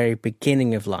to the very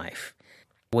beginning of life,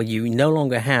 where you no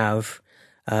longer have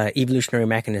evolutionary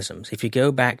mechanisms. If you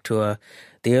go back to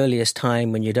the earliest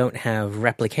time when you don't have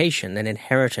replication and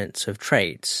inheritance of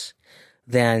traits,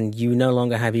 then you no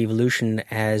longer have evolution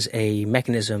as a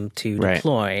mechanism to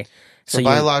deploy. So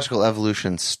biological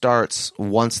evolution starts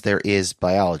once there is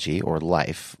biology or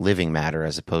life, living matter,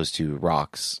 as opposed to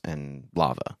rocks and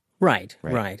lava. Right.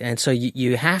 And so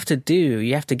you have to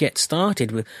get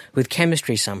started with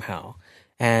chemistry somehow.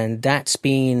 And that's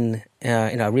been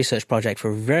in our research project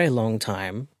for a very long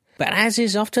time. But as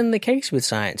is often the case with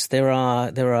science, there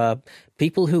are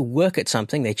people who work at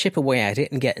something, they chip away at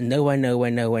it and get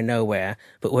nowhere.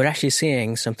 But we're actually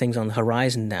seeing some things on the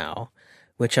horizon now,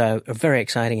 which are very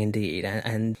exciting indeed.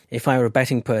 And if I were a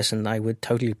betting person, I would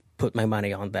totally put my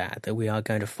money on that we are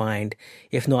going to find,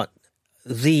 if not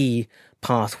the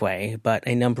pathway, but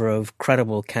a number of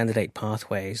credible candidate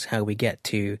pathways, how we get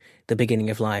to the beginning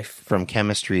of life. From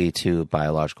chemistry to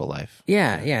biological life.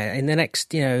 Yeah, in the next,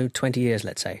 20 years,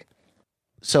 let's say.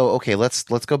 So, okay, let's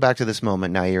go back to this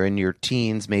moment. Now you're in your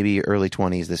teens, maybe early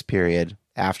 20s, this period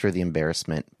after the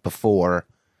embarrassment, before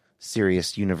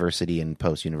serious university and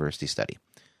post-university study.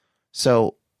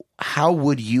 So how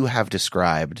would you have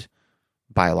described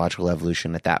biological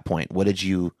evolution at that point? What did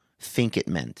you think it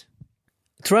meant?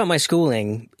 Throughout my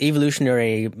schooling,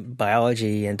 evolutionary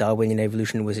biology and Darwinian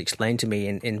evolution was explained to me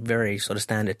in very sort of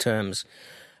standard terms,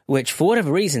 which for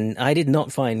whatever reason I did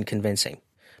not find convincing.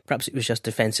 Perhaps it was just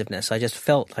defensiveness. I just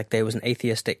felt like there was an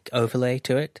atheistic overlay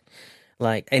to it.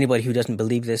 Like anybody who doesn't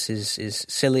believe this is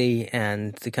silly,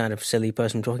 and the kind of silly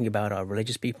person I'm talking about are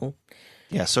religious people.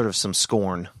 Yeah, sort of some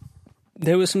scorn.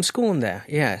 There was some scorn there,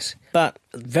 yes. But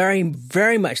very,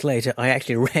 very much later, I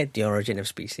actually read The Origin of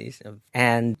Species.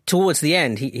 And towards the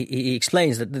end, he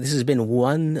explains that this has been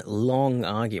one long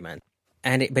argument.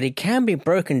 But it can be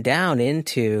broken down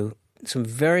into some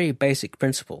very basic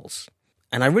principles.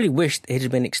 And I really wished it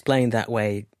had been explained that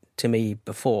way to me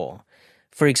before.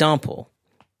 For example,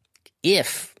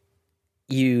 if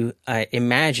you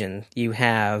imagine you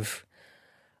have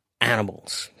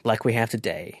animals like we have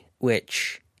today,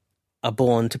 which are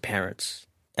born to parents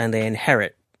and they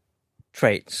inherit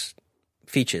traits,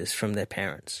 features from their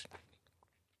parents.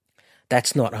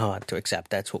 That's not hard to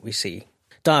accept. That's what we see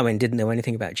Darwin didn't know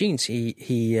anything about genes.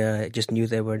 He just knew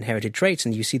there were inherited traits,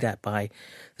 and you see that by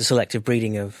the selective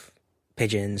breeding of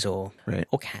pigeons or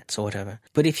cats or whatever.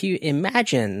 But if you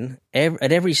imagine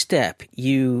at every step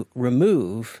you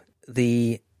remove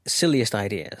the silliest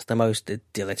ideas, the most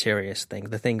deleterious things,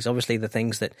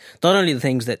 not only the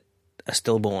things that are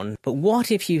stillborn, but what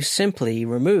if you simply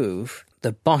remove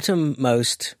the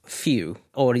bottommost few,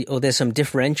 or there's some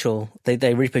differential,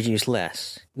 they reproduce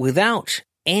less, without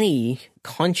any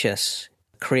conscious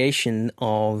creation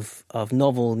of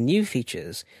novel new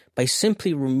features, by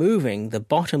simply removing the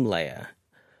bottom layer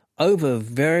over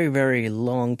very, very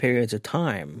long periods of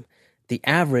time, the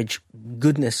average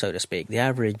goodness, so to speak, the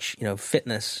average,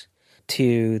 fitness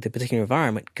to the particular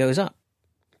environment goes up.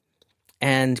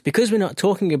 And because we're not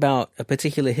talking about a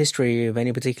particular history of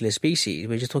any particular species,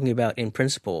 we're just talking about in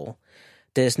principle,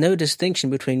 there's no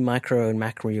distinction between micro and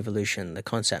macro evolution, the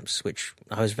concepts which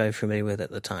I was very familiar with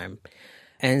at the time.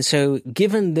 And so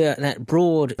given that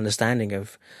broad understanding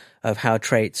of how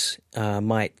traits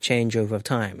might change over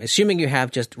time, assuming you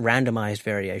have just randomized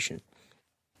variation,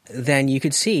 then you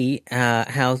could see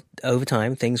how over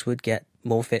time things would get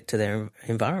more fit to their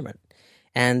environment.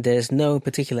 And there's no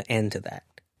particular end to that.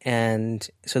 And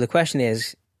so the question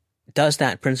is, does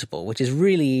that principle, which is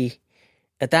really,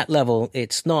 at that level,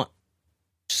 it's not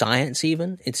science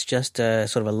even, it's just a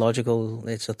sort of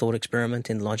it's a thought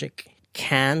experiment in logic.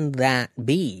 Can that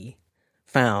be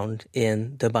found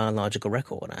in the biological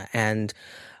record? And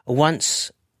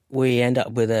once we end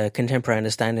up with a contemporary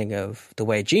understanding of the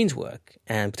way genes work,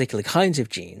 and particular kinds of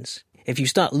genes, if you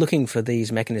start looking for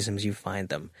these mechanisms, you find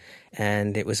them.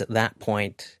 And it was at that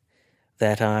point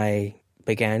that I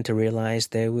began to realize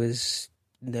there was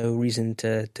no reason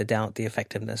to doubt the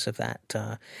effectiveness of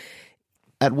that.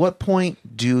 At what point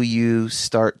do you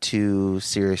start to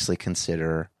seriously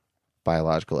consider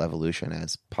biological evolution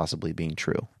as possibly being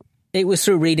true? It was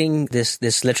through reading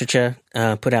this literature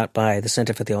put out by the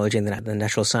Center for Theology and the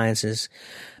Natural Sciences.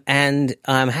 And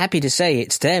I'm happy to say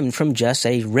it stemmed from just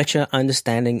a richer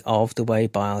understanding of the way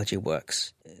biology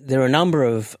works. There are a number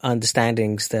of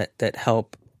understandings that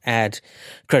help add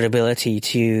credibility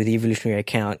to the evolutionary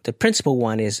account. The principal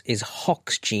one is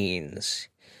Hox genes,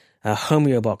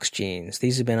 homeobox genes.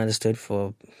 These have been understood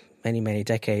for many, many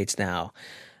decades now.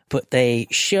 But they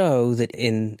show that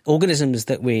in organisms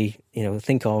that we,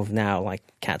 think of now, like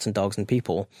cats and dogs and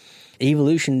people,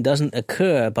 evolution doesn't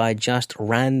occur by just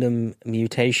random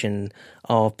mutation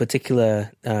of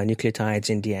particular nucleotides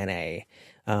in DNA,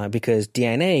 because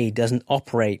DNA doesn't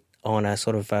operate on a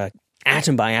sort of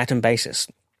atom-by-atom basis.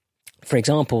 For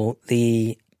example,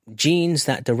 the genes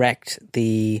that direct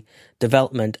the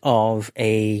development of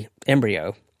a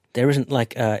embryo, there isn't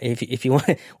like if you want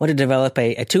to develop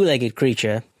a two-legged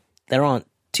creature, there aren't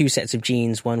two sets of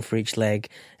genes, one for each leg.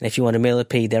 And if you want a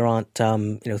millipede, there aren't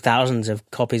thousands of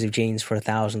copies of genes for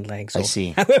 1,000 legs. I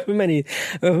see. However many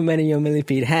your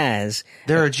millipede has.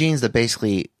 There are genes that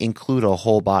basically include a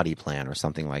whole body plan or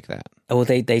something like that. Or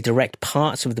they direct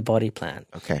parts of the body plan.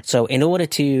 Okay. So in order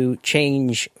to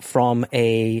change from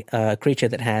a creature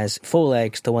that has 4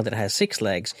 legs to one that has 6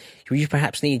 legs, you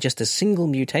perhaps need just a single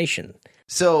mutation.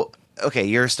 So, okay,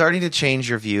 you're starting to change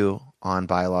your view on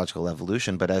biological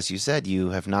evolution, but as you said,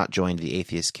 you have not joined the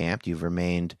atheist camp. You've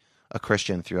remained a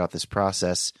Christian throughout this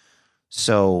process.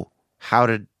 So how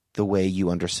did the way you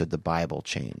understood the Bible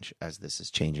change as this is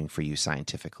changing for you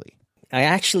scientifically? I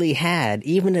actually had,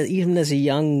 even as a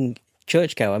young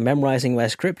churchgoer memorizing my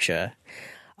scripture,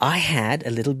 I had a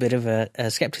little bit of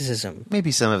a skepticism.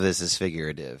 Maybe some of this is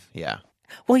figurative, yeah.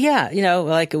 Well, yeah,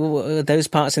 like those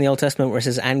parts in the Old Testament where it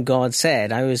says, and God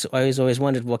said, I always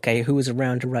wondered, okay, who was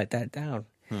around to write that down?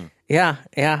 Yeah.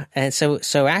 And so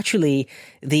actually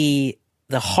the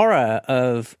horror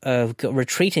of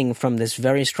retreating from this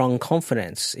very strong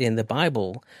confidence in the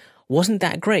Bible wasn't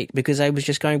that great, because I was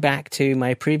just going back to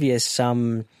my previous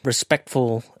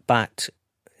respectful but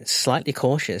slightly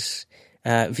cautious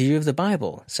view of the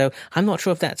Bible. So I'm not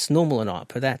sure if that's normal or not,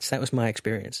 but that was my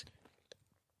experience.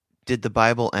 Did the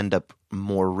Bible end up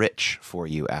more rich for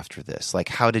you after this? Like,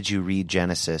 how did you read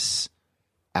Genesis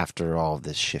after all of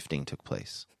this shifting took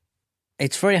place?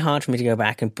 It's very hard for me to go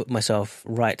back and put myself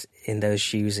right in those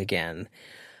shoes again.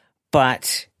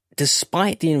 But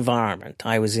despite the environment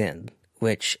I was in,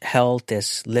 which held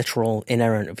this literal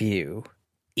inerrant view,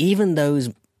 even those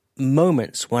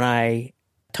moments when I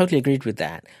totally agreed with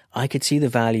that, I could see the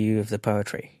value of the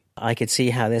poetry. I could see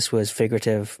how this was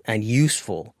figurative and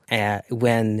useful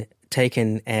when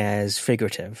taken as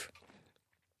figurative.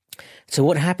 So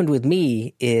what happened with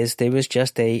me is there was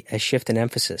just a shift in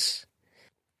emphasis.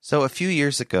 So a few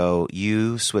years ago,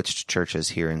 you switched churches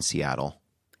here in Seattle.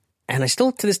 And I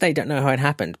still, to this day, don't know how it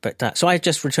happened. But so I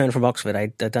just returned from Oxford.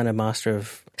 I'd done a Master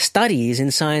of Studies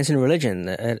in Science and Religion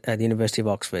at the University of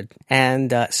Oxford.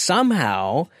 And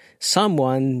somehow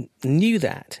someone knew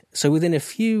that. So within a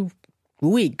few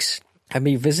weeks of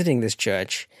me visiting this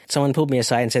church, someone pulled me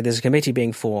aside and said, there's a committee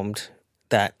being formed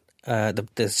that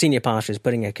the senior pastor is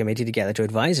putting a committee together to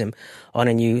advise him on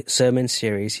a new sermon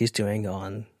series he's doing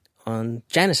on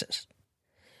Genesis.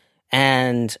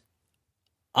 And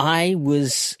I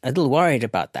was a little worried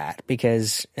about that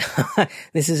because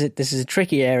this is a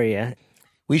tricky area.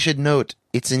 We should note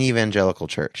it's an evangelical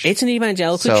church. It's an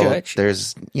evangelical church.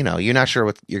 There's, you're not sure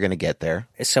what you're going to get there.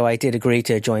 So I did agree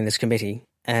to join this committee.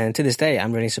 And to this day,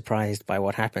 I'm really surprised by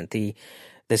what happened. The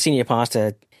senior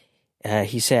pastor,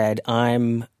 he said,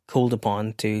 I'm called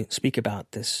upon to speak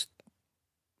about this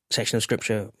section of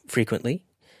scripture frequently.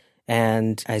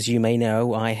 And as you may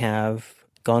know, I have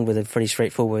gone with a pretty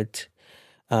straightforward,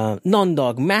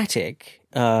 non-dogmatic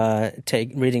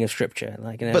reading of scripture.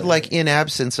 But in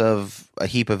absence of a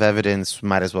heap of evidence,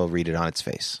 might as well read it on its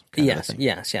face. Yes.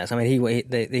 I mean,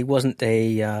 he wasn't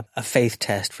a faith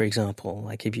test, for example.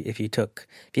 Like if you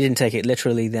didn't take it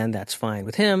literally, then that's fine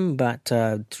with him. But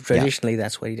traditionally,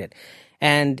 that's what he did.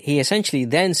 And he essentially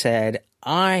then said,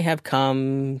 I have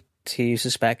come to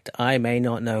suspect I may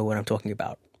not know what I'm talking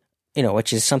about.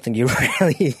 Which is something you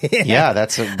really... Yeah,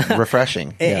 that's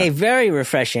refreshing. A very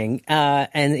refreshing.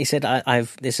 And he said, I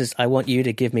want you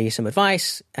to give me some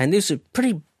advice. And this is a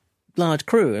pretty large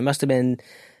crew. It must have been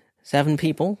 7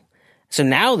 people. So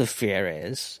now the fear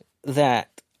is that...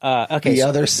 the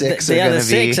other 6 are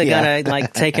going to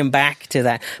take him back to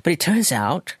that. But it turns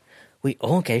out we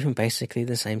all gave him basically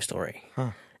the same story.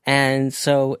 Huh. And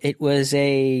so it was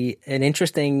an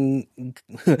interesting,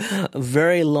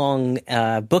 very long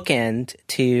bookend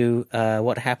to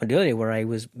what happened earlier, where I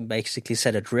was basically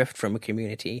set adrift from a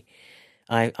community.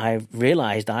 I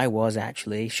realized I was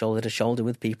actually shoulder to shoulder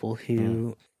with people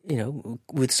who,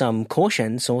 with some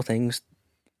caution, saw things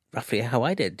roughly how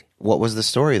I did. What was the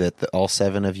story that all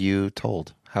 7 of you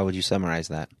told? How would you summarize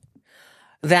that?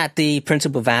 That the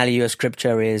principal value of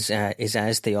Scripture is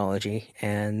as theology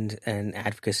and an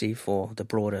advocacy for the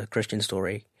broader Christian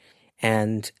story,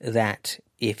 and that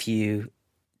if you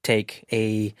take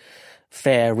a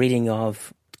fair reading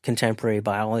of contemporary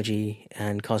biology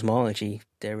and cosmology,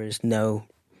 there is no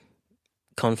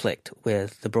conflict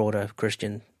with the broader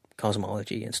Christian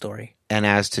cosmology and story. And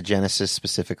as to Genesis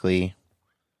specifically,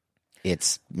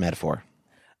 it's metaphor.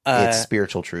 It's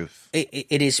spiritual truth.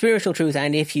 It is spiritual truth,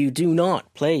 and if you do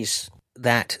not place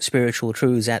that spiritual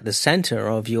truth at the center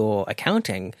of your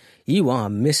accounting, you are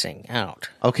missing out.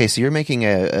 Okay, so you're making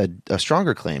a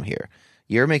stronger claim here.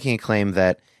 You're making a claim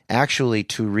that actually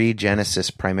to read Genesis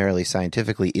primarily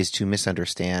scientifically is to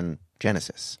misunderstand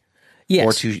Genesis. Yes.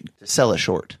 Or to sell it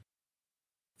short.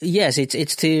 Yes,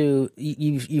 it's to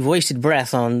you've wasted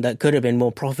breath on that could have been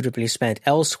more profitably spent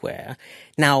elsewhere.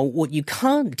 Now, what you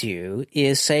can't do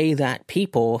is say that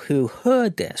people who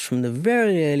heard this from the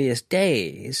very earliest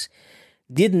days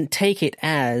didn't take it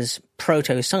as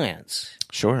proto-science.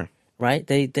 Sure. Right?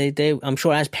 They I'm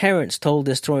sure as parents told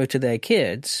this story to their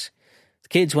kids, the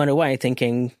kids went away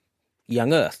thinking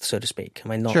young Earth, so to speak. I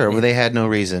mean, well, they had no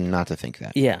reason not to think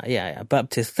that. Yeah.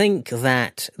 But to think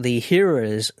that the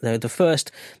hearers, the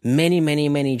first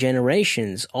many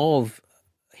generations of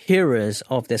hearers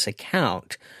of this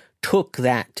account took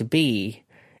that to be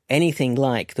anything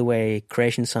like the way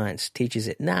creation science teaches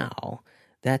it now,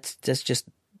 that's just,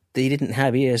 they didn't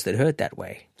have ears that heard that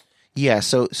way. Yeah,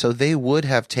 so they would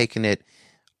have taken it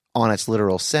on its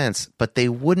literal sense, but they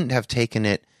wouldn't have taken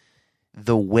it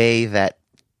the way that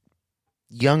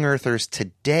young earthers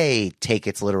today take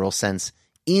its literal sense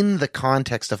in the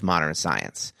context of modern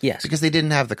science. Yes. Because they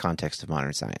didn't have the context of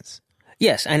modern science.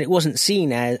 Yes, and it wasn't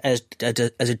seen as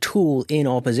a tool in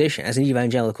opposition, as an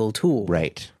evangelical tool.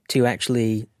 Right. To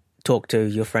actually talk to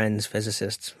your friends,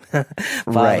 physicists,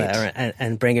 right,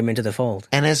 and bring them into the fold.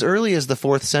 And as early as the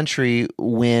 4th century,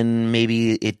 when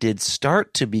maybe it did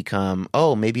start to become,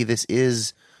 maybe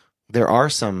there are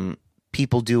some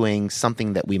people doing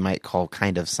something that we might call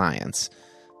kind of science.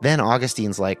 Then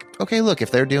Augustine's like, okay, look, if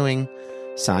they're doing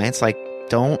science,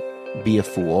 don't be a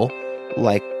fool.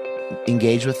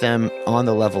 Engage with them on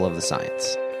the level of the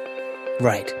science.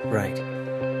 Right.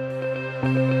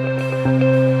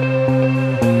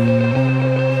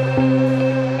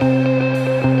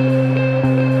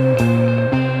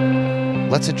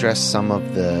 Let's address some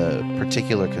of the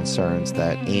particular concerns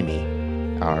that Amy,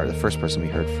 the first person we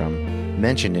heard from,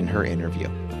 mentioned in her interview.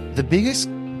 The biggest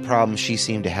problem she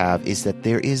seemed to have is that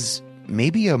there is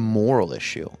maybe a moral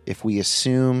issue if we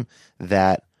assume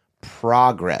that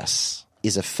progress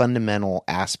is a fundamental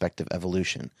aspect of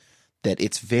evolution, that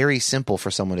it's very simple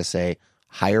for someone to say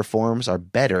higher forms are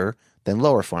better than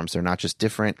lower forms. They're not just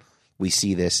different. We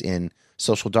see this in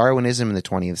social Darwinism in the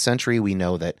 20th century. We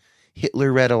know that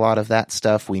Hitler read a lot of that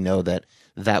stuff. We know that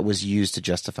that was used to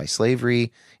justify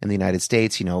slavery in the United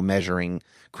States, measuring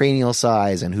cranial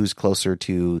size and who's closer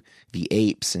to the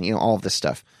apes and, all of this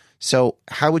stuff. So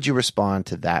how would you respond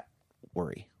to that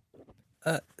worry?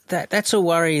 That's a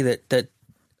worry that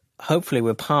hopefully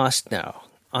we're past now.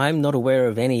 I'm not aware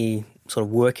of any sort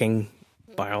of working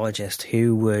biologist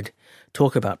who would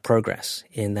talk about progress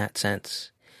in that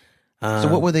sense. So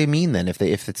what would they mean then? If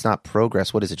it's not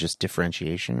progress, what is it, just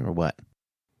differentiation or what?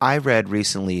 I read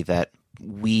recently that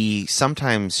we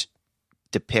sometimes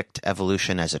depict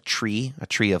evolution as a tree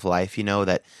of life,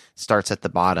 that starts at the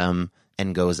bottom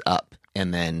and goes up.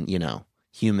 And then,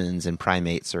 humans and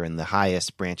primates are in the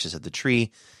highest branches of the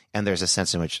tree, and there's a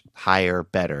sense in which higher,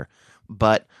 better.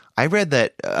 But I read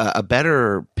that a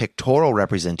better pictorial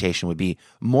representation would be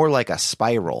more like a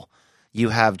spiral. You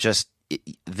have just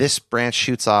this branch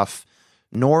shoots off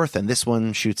north, and this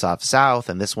one shoots off south,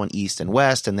 and this one east and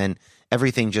west, and then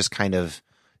everything just kind of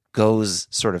goes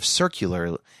sort of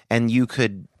circular. And you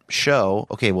could show,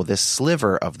 okay, well, this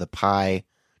sliver of the pie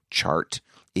chart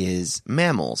is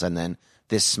mammals, and then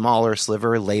this smaller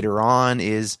sliver later on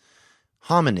is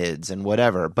hominids and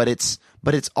whatever. But it's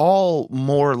all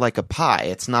more like a pie.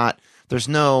 It's not, there's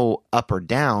no up or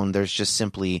down. There's just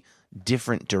simply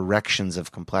different directions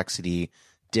of complexity,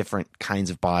 different kinds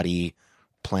of body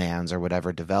plans or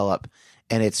whatever develop.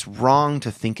 And it's wrong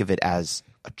to think of it as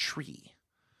a tree.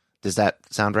 Does that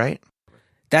sound right?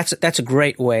 That's a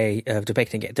great way of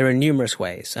depicting it. There are numerous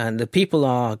ways, and the people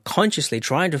are consciously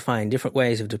trying to find different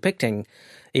ways of depicting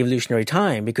evolutionary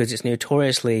time because it's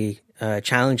notoriously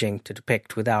challenging to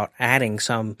depict without adding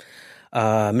some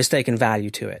mistaken value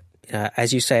to it.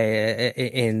 As you say,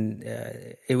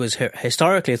 it was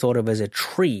historically thought of as a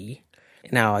tree.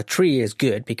 Now, a tree is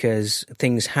good because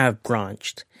things have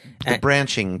branched. The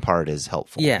branching part is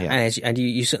helpful. Yeah. And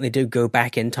you certainly do go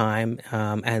back in time,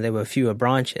 and there were fewer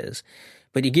branches.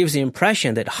 But it gives the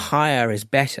impression that higher is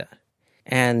better.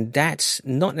 And that's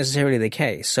not necessarily the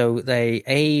case. So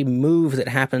a move that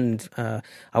happened a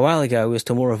while ago was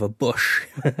to more of a bush.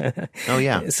 Oh,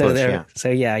 yeah. So bush,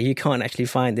 you can't actually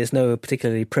find, there's no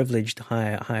particularly privileged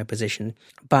higher position.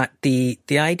 But the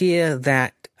idea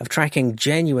that of tracking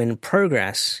genuine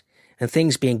progress and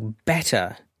things being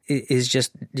better is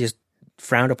just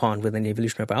frowned upon within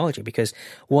evolutionary biology, because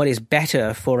what is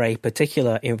better for a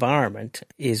particular environment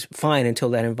is fine until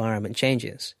that environment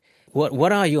changes.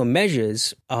 What are your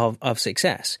measures of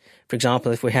success? For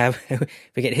example, if we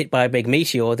get hit by a big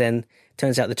meteor, then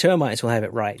turns out the termites will have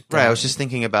it right. Right. I was just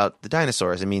thinking about the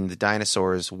dinosaurs. I mean, the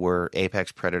dinosaurs were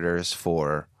apex predators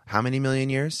for how many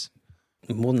million years?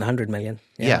 More than 100 million.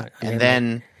 Yeah. And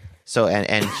then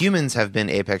and humans have been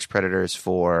apex predators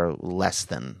for less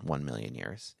than 1 million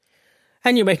years.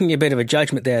 And you're making a bit of a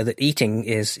judgment there that eating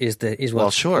is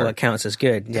what counts as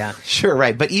good. Yeah. Sure,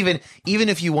 right. But even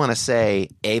if you want to say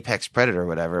apex predator or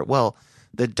whatever, well,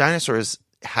 the dinosaurs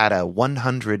had a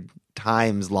 100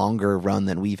 times longer run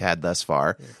than we've had thus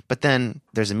far. Yeah. But then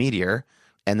there's a meteor,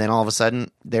 and then all of a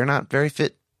sudden they're not very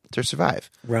fit to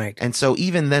survive. Right. And so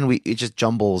even then it just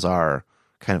jumbles our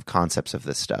kind of concepts of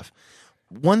this stuff.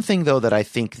 One thing though that I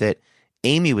think that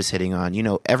Amy was hitting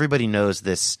on, everybody knows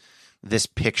this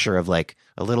picture of like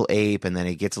a little ape, and then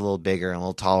it gets a little bigger and a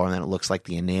little taller, and then it looks like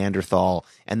the Neanderthal,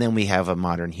 and then we have a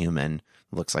modern human,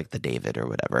 looks like the David or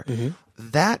whatever. Mm-hmm.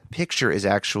 That picture is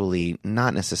actually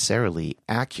not necessarily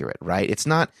accurate, right? It's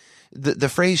not, the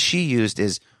phrase she used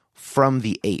is from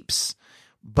the apes,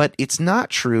 but it's not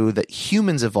true that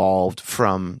humans evolved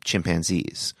from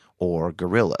chimpanzees or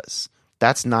gorillas.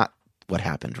 That's not what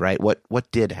happened, right?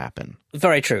 What did happen?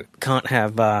 Very true. Can't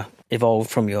have evolved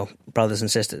from your brothers and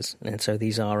sisters, and so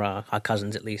these are our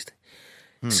cousins at least.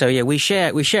 So yeah, we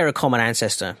share a common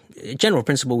ancestor. A general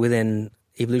principle within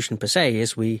evolution per se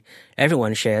is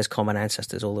everyone shares common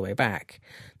ancestors all the way back.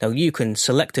 Now you can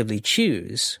selectively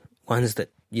choose ones that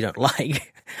you don't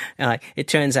like. It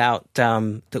turns out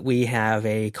that we have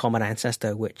a common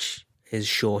ancestor which is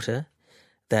shorter,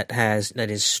 that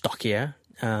is stockier,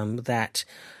 that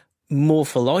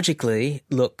morphologically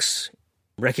looks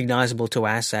recognizable to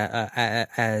us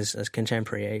as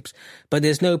contemporary apes, but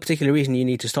there's no particular reason you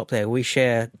need to stop there. We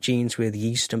share genes with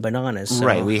yeast and bananas. So.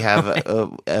 Right. We have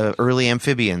early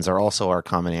amphibians are also our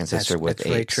common ancestor with apes.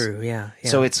 That's very true. Yeah.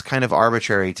 So it's kind of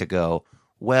arbitrary to go,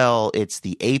 well, it's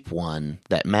the ape one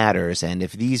that matters, and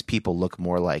if these people look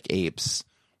more like apes,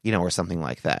 or something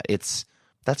like that,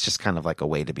 that's just kind of like a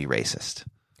way to be racist.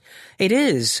 It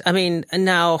is. I mean,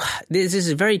 now, this is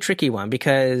a very tricky one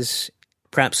because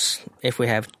perhaps if we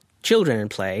have children in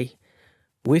play,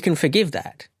 we can forgive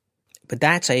that. But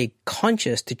that's a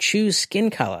conscious, to choose skin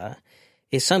color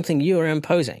is something you are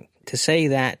imposing. To say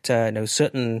that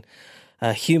certain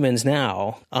humans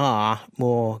now are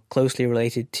more closely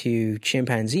related to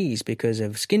chimpanzees because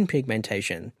of skin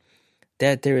pigmentation,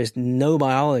 that there is no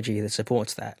biology that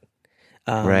supports that.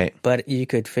 Right. But you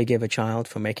could forgive a child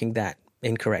for making that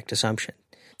incorrect assumption.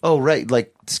 Oh, right.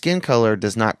 Like skin color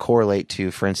does not correlate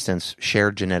to, for instance,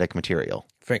 shared genetic material.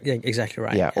 Exactly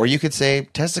right. Yeah. Or you could say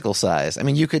testicle size. I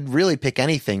mean, you could really pick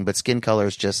anything, but skin color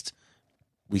is just,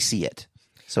 we see it.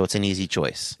 So it's an easy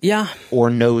choice. Yeah. Or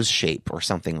nose shape or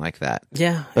something like that.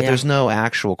 Yeah. But there's no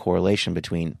actual correlation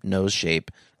between nose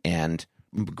shape and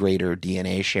greater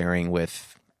DNA sharing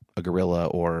with a gorilla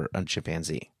or a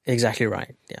chimpanzee. Exactly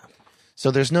right. Yeah. So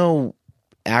there's no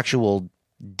actual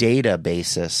data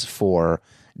basis for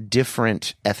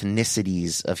different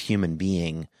ethnicities of human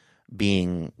being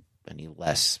any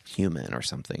less human or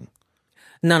something.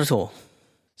 Not at all.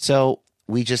 So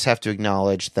we just have to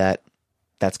acknowledge that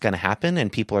that's going to happen,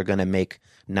 and people are going to make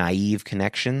naive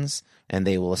connections, and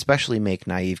they will especially make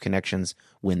naive connections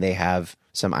when they have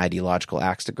some ideological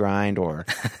axe to grind, or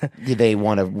they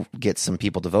want to get some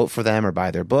people to vote for them or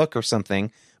buy their book or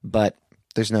something, but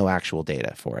there's no actual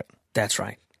data for it. That's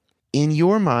right. In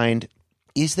your mind,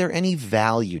 is there any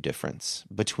value difference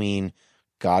between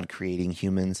God creating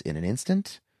humans in an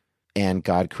instant and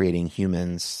God creating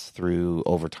humans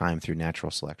over time through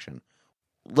natural selection?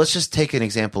 Let's just take an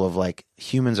example of like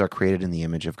humans are created in the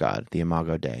image of God, the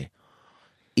Imago Dei.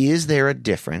 Is there a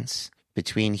difference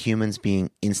between humans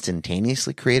being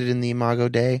instantaneously created in the Imago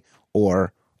Dei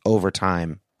or over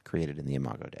time created in the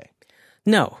Imago Dei?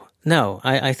 No.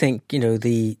 I think,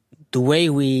 the way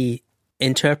we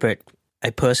interpret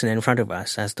a person in front of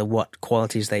us as to what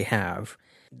qualities they have,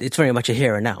 it's very much a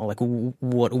here and now. Like,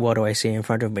 what do I see in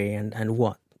front of me and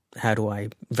how do I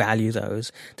value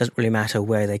those? Doesn't really matter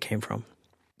where they came from.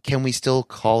 Can we still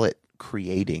call it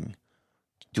creating?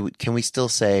 Can we still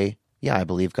say, yeah, I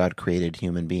believe God created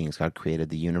human beings, God created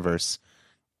the universe,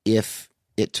 if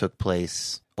it took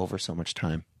place over so much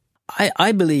time?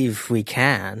 I believe we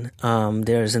can.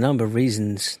 There's a number of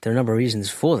reasons. There are a number of reasons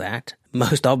for that.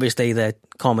 Most obviously, the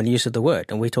common use of the word,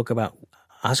 and we talk about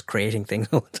us creating things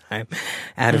all the time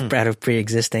out of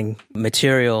pre-existing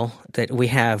material that we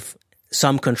have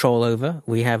some control over.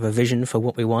 We have a vision for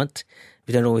what we want.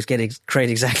 We don't always create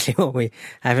exactly what we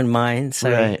have in mind.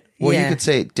 So, right. Well, yeah. You could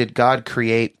say, did God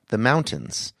create the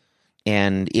mountains?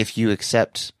 And if you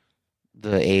accept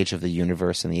the age of the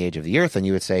universe and the age of the earth, then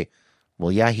you would say,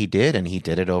 well, yeah, he did, and he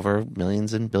did it over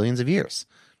millions and billions of years.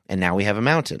 And now we have a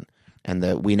mountain.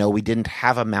 And we know we didn't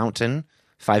have a mountain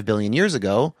 5 billion years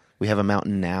ago. We have a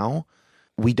mountain now.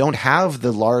 We don't have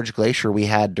the large glacier we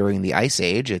had during the Ice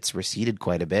Age. It's receded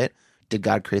quite a bit. Did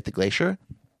God create the glacier?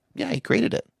 Yeah, he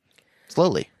created it.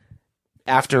 Slowly.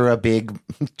 After a big,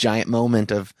 giant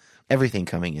moment of everything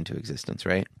coming into existence,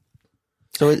 right?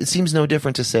 So it seems no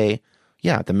different to say,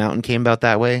 yeah, the mountain came about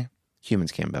that way.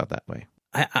 Humans came about that way.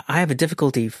 I have a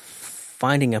difficulty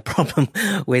finding a problem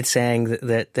with saying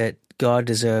that God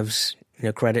deserves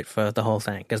credit for the whole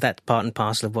thing, because that's part and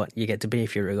parcel of what you get to be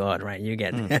if you're a God, right? You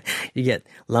get you get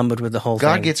lumbered with the whole thing.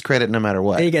 God gets credit no matter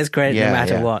what. He gets credit no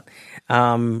matter what,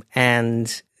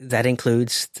 and that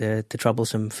includes the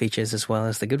troublesome features as well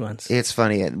as the good ones. It's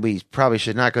funny, and we probably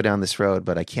should not go down this road,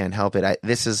 but I can't help it.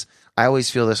 I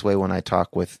always feel this way when I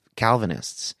talk with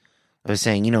Calvinists. I was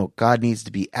saying, God needs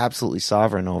to be absolutely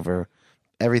sovereign over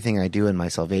everything I do in my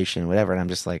salvation, whatever. And I'm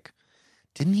just like,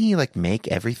 didn't he make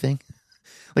everything?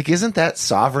 Isn't that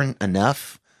sovereign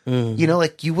enough?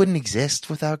 You wouldn't exist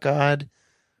without God.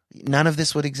 None of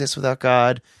this would exist without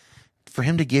God. For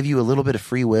him to give you a little bit of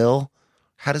free will,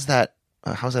 how's that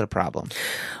a problem?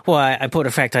 Well, I put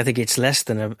a fact, I think it's less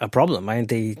than a problem. I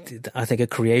think a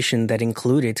creation that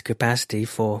included capacity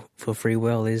for free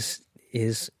will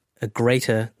is a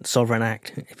greater sovereign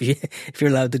act, if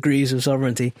you're allowed degrees of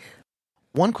sovereignty.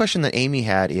 One question that Amy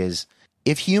had is,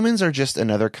 if humans are just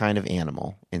another kind of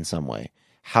animal in some way,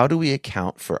 how do we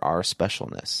account for our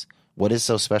specialness? What is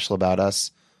so special about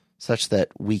us such that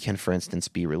we can, for instance,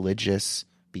 be religious,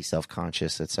 be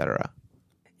self-conscious, etc.?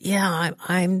 Yeah,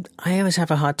 I always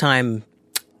have a hard time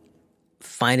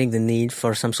finding the need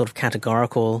for some sort of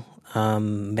categorical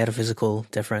metaphysical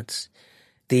difference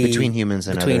between humans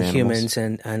and other animals. Humans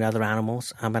and other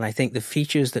animals. And I think the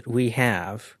features that we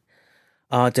have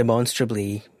are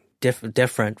demonstrably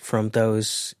different from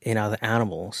those in other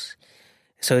animals.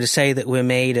 So to say that we're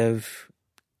made of,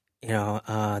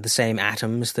 the same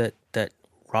atoms that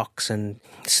rocks and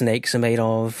snakes are made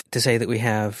of, to say that we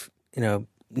have,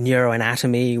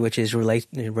 neuroanatomy, which is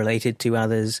related to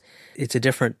others. It's a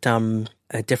different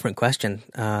question.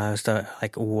 So,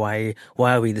 like, why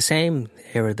are we the same?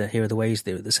 Here are the ways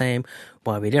that we're the same.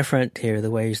 Why are we different? Here are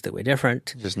the ways that we're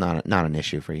different. Just not an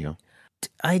issue for you.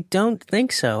 I don't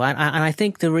think so. And I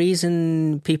think the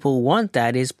reason people want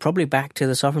that is probably back to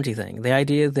the sovereignty thing. The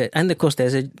idea that, and of course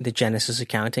there's the Genesis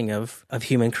accounting of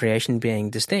human creation being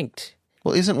distinct.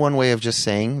 Well, isn't one way of just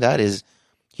saying that is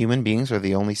human beings are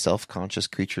the only self-conscious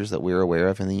creatures that we're aware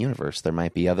of in the universe? There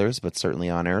might be others, but certainly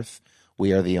on Earth,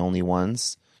 we are the only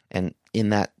ones. And in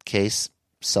that case,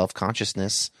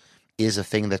 self-consciousness is a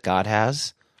thing that God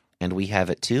has, and we have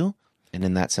it too. And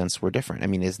in that sense, we're different. I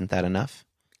mean, isn't that enough?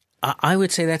 I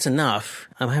would say that's enough.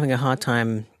 I'm having a hard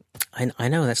time. I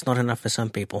know that's not enough for some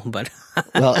people, but...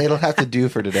 Well, it'll have to do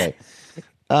for today.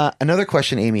 Another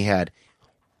question Amy had.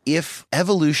 If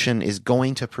evolution is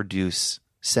going to produce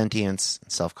sentience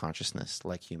and self-consciousness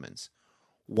like humans,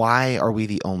 why are we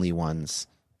the only ones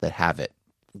that have it?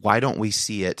 Why don't we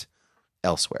see it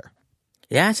elsewhere?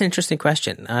 Yeah, it's an interesting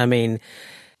question. I mean,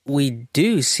 we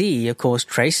do see, of course,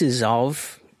 traces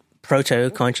of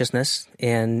proto-consciousness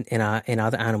in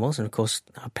other animals, and of course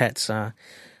our pets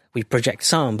we project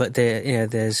some, but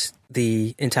there's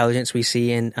the intelligence we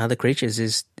see in other creatures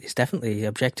is definitely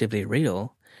objectively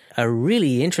real. A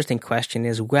really interesting question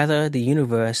is whether the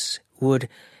universe would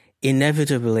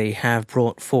inevitably have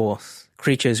brought forth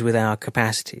creatures with our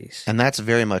capacities. And that's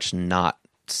very much not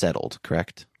settled,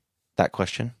 correct? That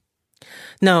question?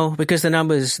 No, because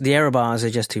the error bars are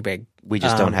just too big. We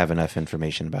just don't have enough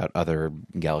information about other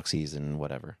galaxies and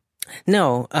whatever.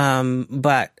 No,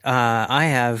 but I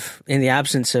have, in the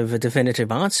absence of a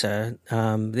definitive answer,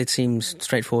 it seems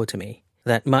straightforward to me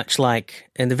that much like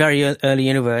in the very early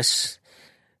universe,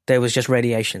 there was just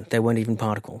radiation. There weren't even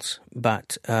particles.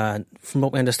 But from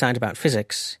what we understand about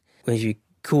physics, when you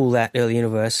cool that early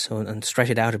universe and stretch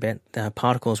it out a bit,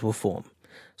 particles will form.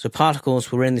 So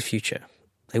particles were in the future.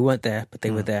 They weren't there, but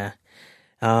they were there.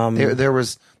 There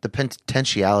was the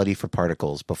potentiality for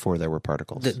particles before there were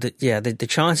particles. The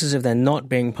chances of there not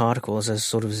being particles are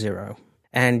sort of zero.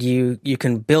 And you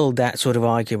can build that sort of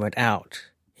argument out.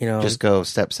 Just go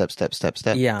step.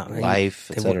 Yeah,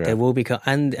 life, etc. There will be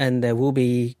and there will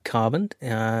be carbon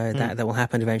that will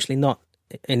happen eventually. Not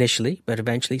initially, but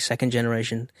eventually. Second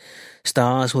generation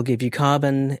stars will give you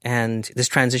carbon, and this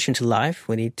transition to life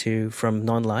we need to from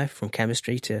non-life, from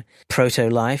chemistry to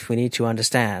proto-life. We need to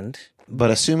understand.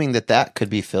 But assuming that could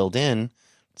be filled in,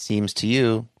 seems to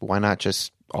you, why not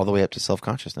just all the way up to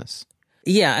self-consciousness?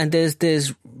 Yeah, and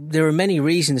there are many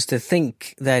reasons to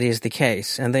think that is the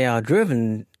case, and they are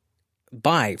driven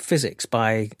by physics,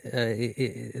 by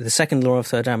the second law of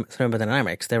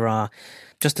thermodynamics. There are,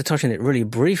 just to touch on it really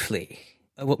briefly,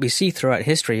 what we see throughout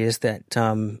history is that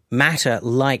matter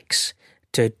likes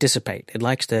to dissipate. It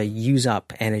likes to use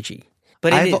up energy.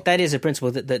 But that is a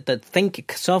principle that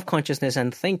self-consciousness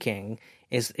and thinking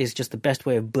is just the best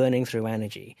way of burning through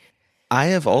energy. I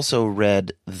have also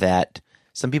read that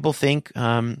some people think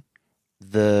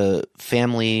the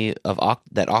family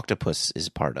that octopus is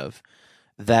part of,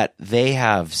 that they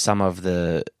have some of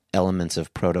the elements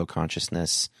of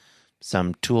proto-consciousness,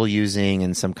 some tool using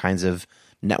and some kinds of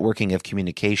networking of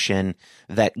communication,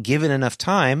 that given enough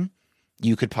time,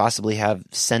 you could possibly have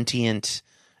sentient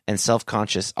and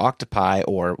self-conscious octopi,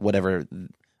 or whatever.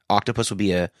 Octopus would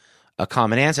be a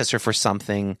common ancestor for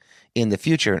something in the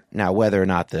future. Now, whether or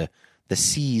not the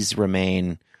seas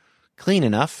remain clean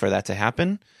enough for that to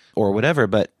happen or whatever,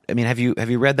 but I mean, have you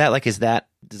read that? Like, does that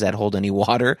hold any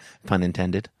water? Pun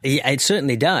intended. Yeah, it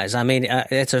certainly does. I mean,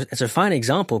 it's a fine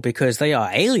example because they are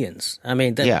aliens. I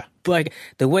mean, like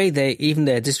the way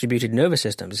their distributed nervous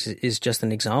systems is just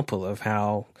an example of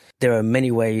how there are many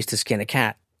ways to skin a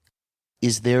cat.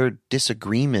 Is there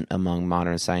disagreement among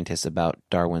modern scientists about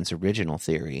Darwin's original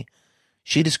theory?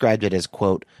 She described it as,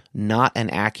 quote, not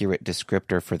an accurate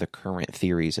descriptor for the current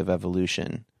theories of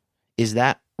evolution. Is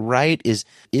that right? Is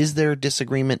there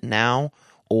disagreement now,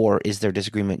 or is there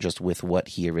disagreement just with what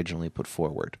he originally put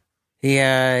forward?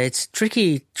 Yeah, it's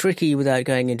tricky without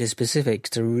going into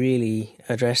specifics to really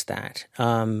address that.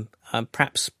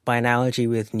 Perhaps by analogy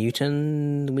with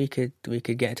Newton, we could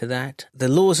get to that. The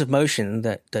laws of motion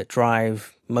that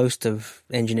drive most of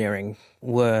engineering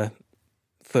were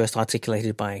first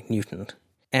articulated by Newton.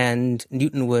 And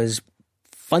Newton was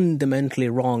fundamentally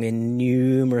wrong in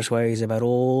numerous ways about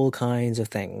all kinds of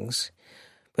things.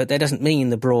 But that doesn't mean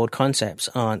the broad concepts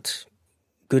aren't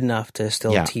good enough to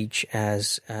still teach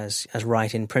as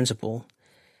right in principle.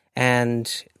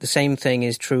 And the same thing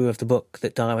is true of the book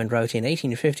that Darwin wrote in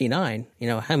 1859.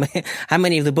 How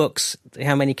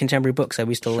many contemporary books are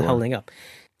we still holding up?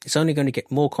 It's only going to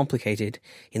get more complicated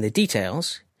in the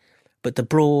details, but the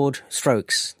broad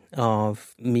strokes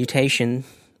of mutation,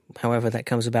 however that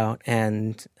comes about,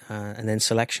 and then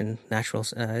selection,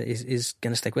 naturals, is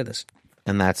going to stick with us.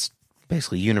 And that's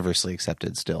basically universally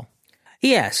accepted still.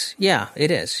 Yes, yeah,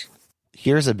 it is.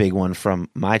 Here's a big one from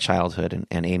my childhood,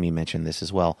 and Amy mentioned this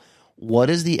as well. What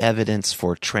is the evidence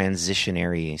for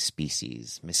transitionary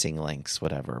species, missing links,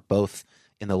 whatever, both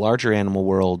in the larger animal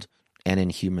world and in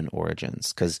human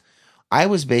origins? Because I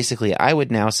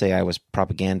would now say I was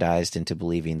propagandized into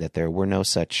believing that there were no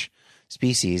such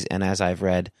species, and as I've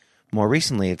read more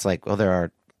recently, it's like, well,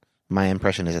 my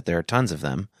impression is that there are tons of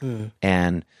them,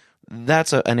 and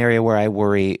that's an area where I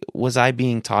worry, was I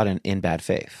being taught in bad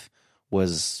faith?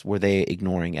 Were they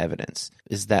ignoring evidence?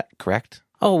 Is that correct?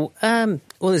 Oh, well,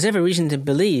 there's every reason to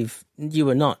believe you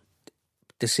were not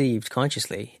deceived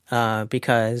consciously,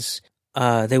 because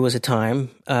there was a time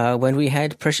when we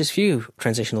had precious few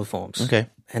transitional forms. Okay.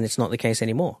 And it's not the case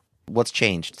anymore. What's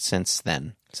changed since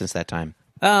that time?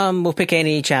 We'll pick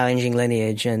any challenging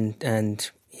lineage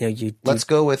and let's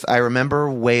go with, I remember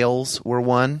whales were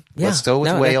one. Yeah, let's go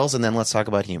with whales, and then let's talk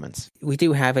about humans. We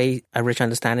do have a rich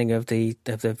understanding of the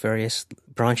various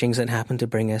branchings that happen to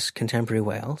bring us contemporary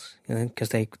whales, because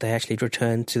they actually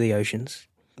return to the oceans.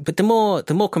 But the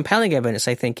more compelling evidence,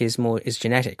 I think, is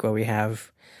genetic, where we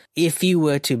have, if you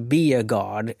were to be a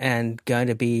god and going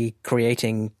to be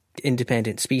creating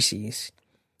independent species,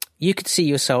 you could see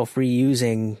yourself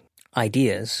reusing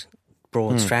ideas,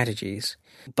 broad strategies,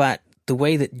 but the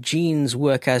way that genes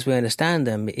work as we understand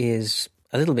them is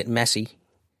a little bit messy.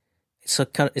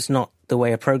 It's not the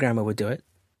way a programmer would do it.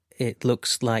 It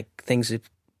looks like things have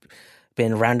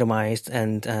been randomized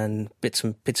and bits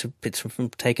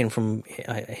taken from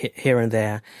here and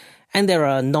there. And there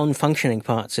are non-functioning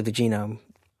parts of the genome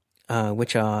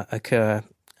which occur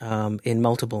in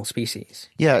multiple species.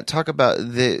 Yeah, talk about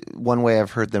the one way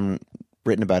I've heard them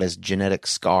written about is genetic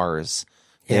scars.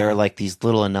 They're like these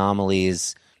little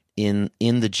anomalies in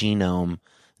the genome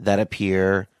that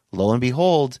appear, lo and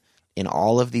behold, in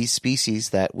all of these species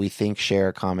that we think share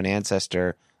a common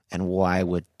ancestor. And why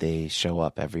would they show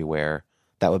up everywhere?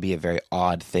 That would be a very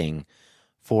odd thing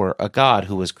for a god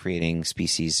who was creating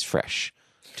species fresh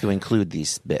to include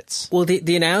these bits. Well,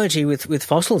 the analogy with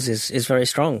fossils is very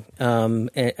strong, and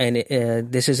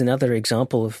this is another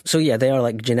example of. So yeah, they are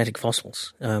like genetic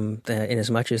fossils, in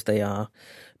as much as they are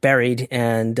buried,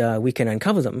 and we can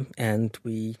uncover them, and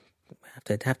we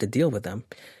have to deal with them.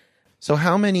 So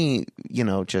how many,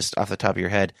 just off the top of your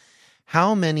head,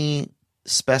 how many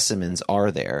specimens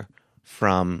are there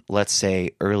from, let's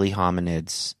say, early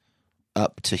hominids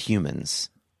up to humans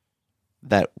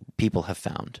that people have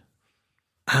found?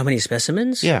 How many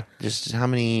specimens? Yeah, just how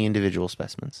many individual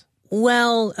specimens?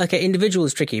 Well, okay, individual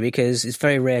is tricky because it's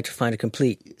very rare to find a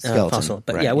complete fossil.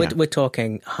 But right, we're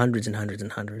talking hundreds and hundreds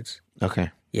and hundreds. Okay.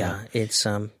 Yeah, it's...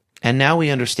 And now we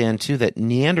understand, too, that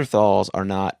Neanderthals are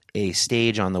not a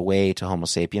stage on the way to Homo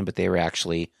sapien, but they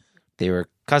were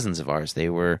cousins of ours. They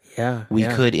were... We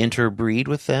could interbreed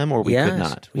with them, or we could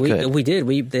not. We did.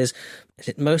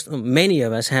 Many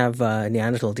of us have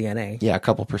Neanderthal DNA. Yeah, a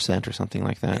couple % or something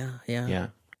like that. Yeah.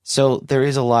 So there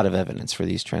is a lot of evidence for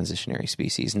these transitionary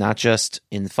species, not just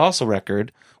in the fossil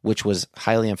record, which was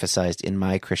highly emphasized in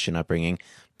my Christian upbringing,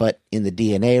 but in the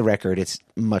DNA record, it's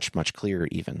much, much clearer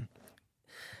even.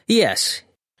 Yes.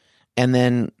 And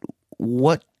then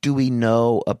what do we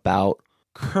know about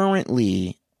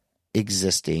currently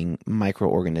existing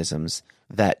microorganisms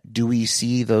do we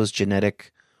see those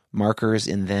genetic markers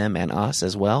in them and us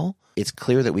as well? It's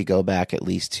clear that we go back at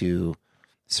least to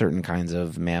certain kinds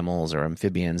of mammals or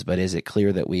amphibians, but is it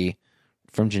clear that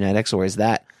from genetics, or is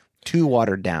that too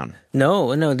watered down?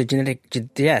 No,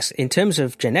 yes. In terms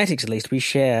of genetics, at least,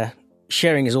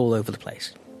 sharing is all over the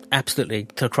place. Absolutely,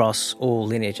 across all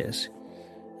lineages.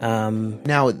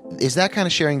 Now, is that kind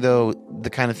of sharing, though, the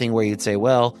kind of thing where you'd say,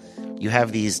 well, you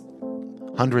have these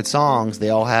 100 songs, they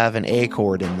all have an A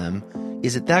chord in them.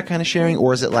 Is it that kind of sharing,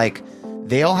 or is it like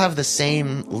they all have the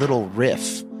same little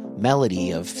riff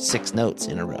melody of 6 notes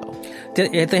in a row?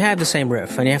 They have the same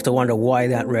riff, and you have to wonder why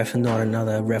that riff and not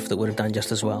another riff that would have done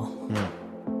just as well.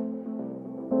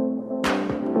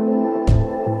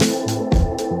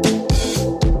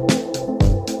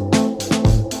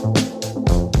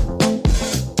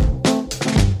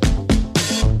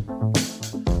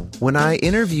 When I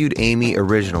interviewed Amy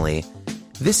originally,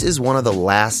 this is one of the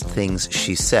last things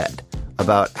she said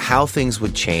about how things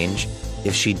would change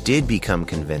if she did become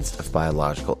convinced of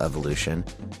biological evolution,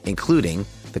 including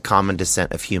the common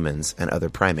descent of humans and other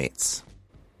primates?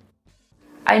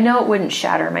 I know it wouldn't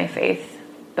shatter my faith,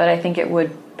 but I think it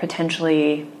would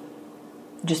potentially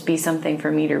just be something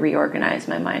for me to reorganize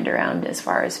my mind around as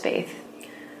far as faith.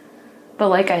 But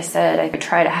like I said, I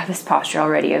try to have this posture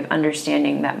already of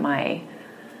understanding that my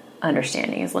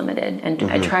understanding is limited, and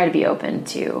I try to be open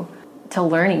to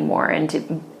learning more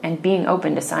and being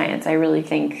open to science. I really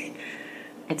think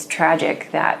it's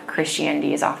tragic that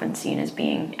Christianity is often seen as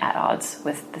being at odds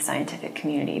with the scientific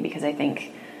community, because I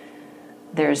think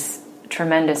there's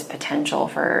tremendous potential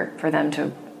for them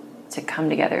to come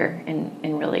together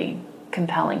in really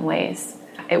compelling ways.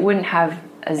 It wouldn't have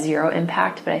a zero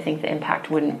impact, but I think the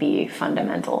impact wouldn't be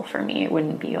fundamental for me. It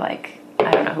wouldn't be like, I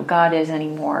don't know who God is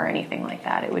anymore or anything like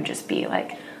that. It would just be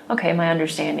like, okay, my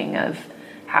understanding of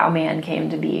how man came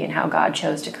to be and how God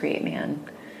chose to create man.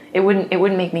 It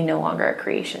wouldn't make me no longer a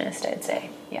creationist, I'd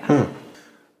say. Yeah.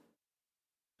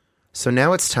 So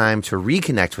now it's time to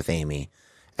reconnect with Amy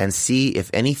and see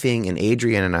if anything in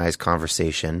Adrian and I's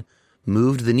conversation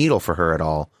moved the needle for her at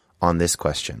all on this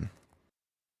question.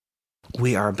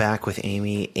 We are back with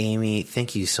Amy. Amy,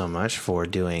 thank you so much for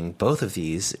doing both of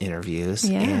these interviews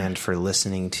and for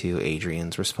listening to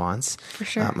Adrian's response. For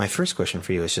sure. My first question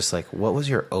for you is just like, what was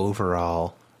your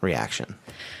overall reaction?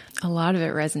 A lot of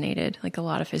it resonated. Like, a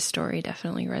lot of his story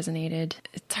definitely resonated.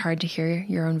 It's hard to hear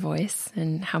your own voice,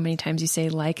 and how many times you say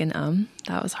like and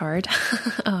that was hard.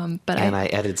 But I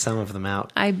edited some of them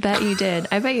out. I bet you did.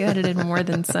 I bet you edited more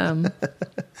than some.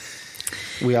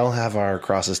 We all have our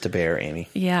crosses to bear, Amy.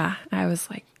 Yeah, I was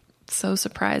like so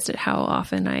surprised at how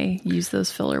often I use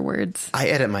those filler words. I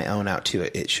edit my own out too.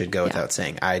 It should go without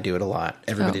saying. I do it a lot.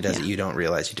 Everybody does it. You don't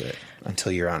realize you do it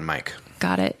until you're on mic.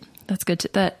 Got it. That's good.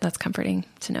 That's comforting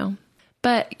to know.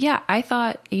 But yeah, I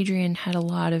thought Adrian had a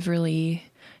lot of really,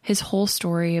 his whole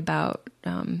story about,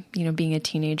 being a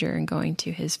teenager and going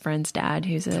to his friend's dad,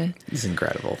 he's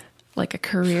incredible. Like a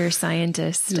career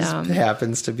scientist. Just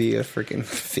happens to be a freaking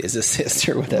physicist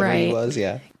or whatever he was.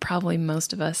 Yeah. Probably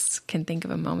most of us can think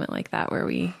of a moment like that where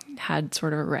we had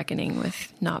sort of a reckoning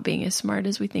with not being as smart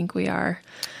as we think we are.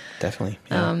 Definitely.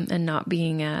 Yeah. And not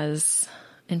being as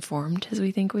informed as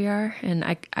we think we are. And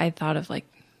I thought of like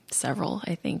several.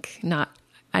 I think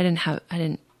I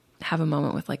didn't have a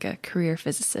moment with like a career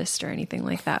physicist or anything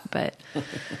like that, but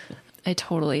I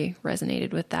totally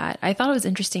resonated with that. I thought it was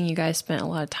interesting. You guys spent a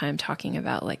lot of time talking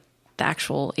about like the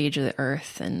actual age of the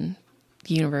earth and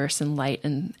the universe and light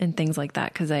and things like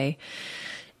that. And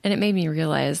it made me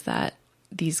realize that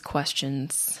these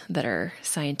questions that are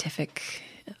scientific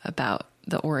about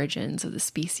the origins of the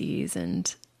species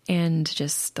and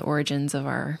just the origins of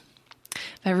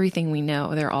everything we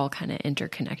know, they're all kind of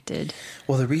interconnected.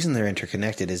 Well, the reason they're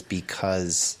interconnected is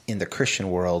because in the Christian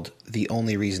world, the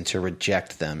only reason to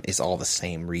reject them is all the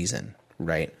same reason,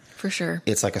 right? For sure.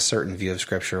 It's like a certain view of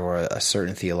Scripture or a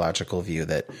certain theological view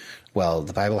that, well,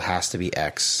 the Bible has to be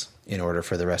X in order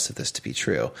for the rest of this to be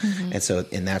true. Mm-hmm. And so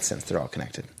in that sense, they're all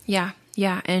connected. Yeah.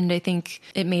 Yeah. And I think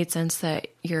it made sense that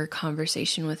your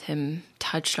conversation with him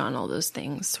touched on all those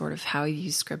things, sort of how he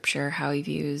views Scripture, how he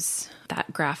views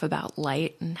that graph about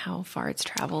light and how far it's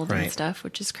traveled and stuff,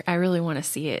 which is, I really want to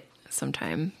see it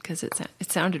sometime because it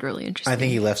sounded really interesting. I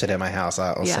think he left it at my house.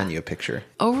 I'll send you a picture.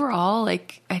 Overall,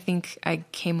 like, I think I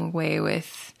came away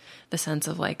with the sense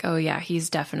of like, oh yeah, he's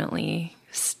definitely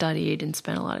studied and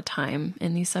spent a lot of time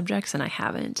in these subjects and I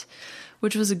haven't,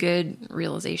 which was a good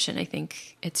realization. I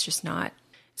think it's not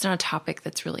a topic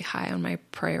that's really high on my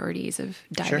priorities of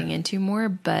diving into more,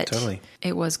 but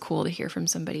it was cool to hear from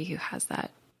somebody who has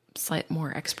that slight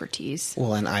more expertise.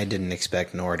 Well, and I didn't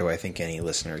expect, nor do I think any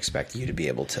listener expect you to be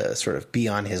able to sort of be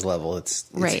on his level. It's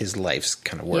his life's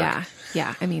kind of work. Yeah.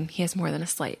 Yeah. I mean, he has more than a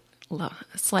slight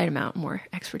amount more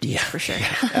expertise for sure.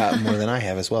 More than I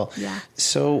have as well. Yeah.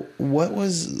 So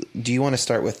do you want to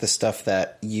start with the stuff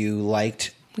that you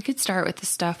liked? We could start with the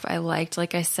stuff I liked.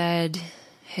 Like I said,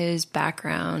 his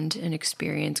background and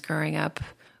experience growing up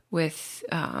with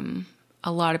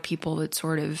a lot of people that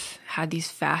sort of had these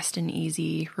fast and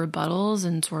easy rebuttals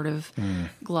and sort of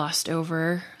glossed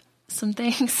over some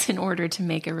things in order to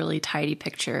make a really tidy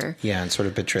picture. Yeah, and sort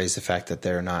of betrays the fact that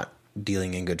they're not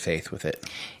dealing in good faith with it.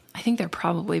 I think they're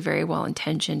probably very well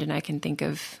intentioned, and I can think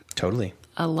of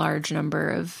a large number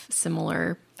of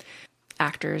similar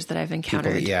actors that I've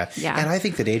encountered. Yeah. And I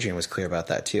think that Adrian was clear about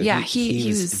that too. Yeah, he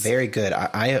was very good.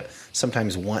 I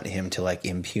sometimes want him to like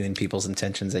impugn people's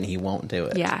intentions and he won't do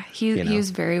it. Yeah, he was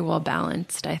very well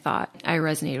balanced. I thought I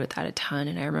resonated with that a ton,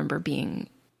 and I remember being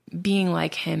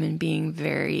like him and being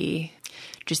very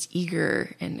just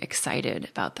eager and excited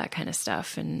about that kind of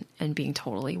stuff and being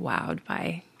totally wowed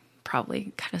by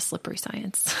probably kind of slippery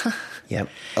science. Yep.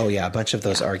 Oh yeah. A bunch of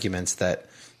those arguments that,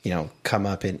 come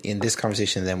up in this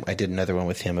conversation. Then I did another one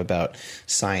with him about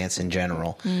science in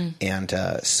general. And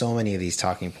so many of these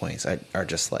talking points are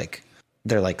just like,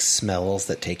 they're like smells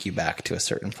that take you back to a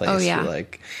certain place. Oh, yeah.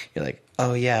 You're like,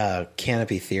 oh yeah,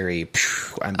 canopy theory.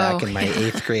 I'm back in my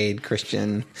 8th grade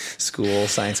Christian school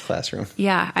science classroom.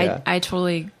 Yeah. I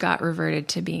totally got reverted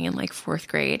to being in like 4th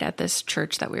grade at this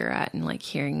church that we were at, and like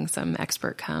hearing some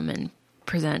expert come and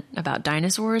present about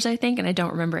dinosaurs, I think. And I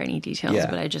don't remember any details,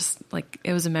 but I just like,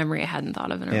 it was a memory I hadn't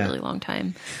thought of in a really long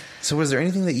time. So was there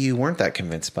anything that you weren't that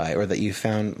convinced by, or that you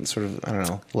found sort of, I don't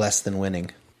know, less than winning?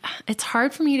 It's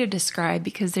hard for me to describe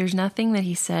because there's nothing that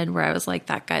he said where I was like,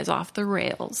 that guy's off the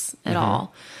rails at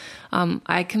all.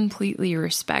 I completely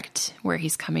respect where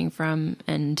he's coming from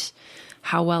and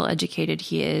how well educated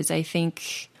he is. I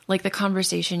think like the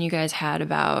conversation you guys had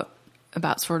about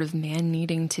sort of man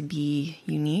needing to be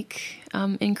unique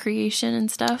in creation and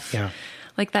stuff. Yeah.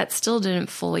 Like that still didn't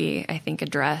fully, I think,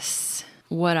 address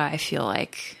what I feel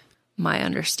like my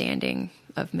understanding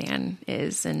of man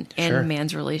is and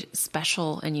man's really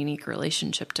special and unique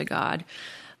relationship to God.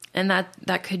 And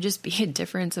that could just be a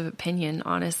difference of opinion,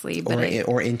 honestly. But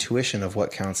or intuition of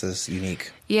what counts as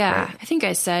unique. Yeah. Right? I think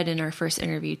I said in our first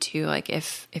interview too, like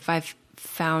if I've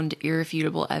found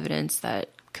irrefutable evidence that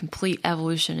complete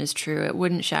evolution is true, it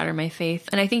wouldn't shatter my faith.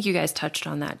 And I think you guys touched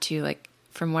on that too. Like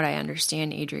from what I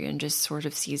understand, Adrian just sort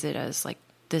of sees it as like,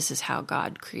 this is how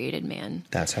God created man.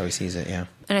 That's how he sees it, yeah.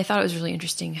 And I thought it was really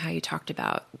interesting how you talked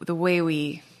about the way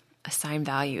we assign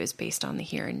value is based on the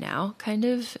here and now, kind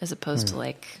of, as opposed to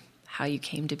like how you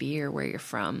came to be or where you're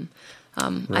from.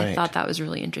 I thought that was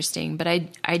really interesting. But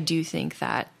I do think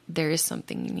that there is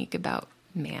something unique about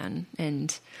man.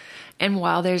 And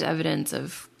while there's evidence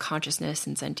of consciousness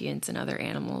and sentience in other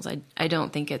animals, I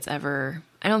don't think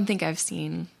I've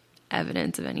seen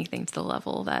evidence of anything to the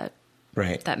level that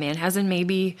that man has. And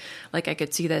maybe like I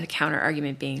could see the counter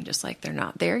argument being just like they're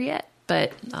not there yet.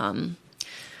 But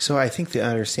so I think the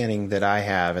understanding that I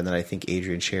have and that I think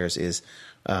Adrian shares is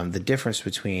the difference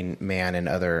between man and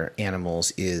other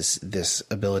animals is this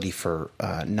ability for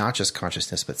not just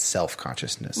consciousness but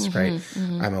self-consciousness, right?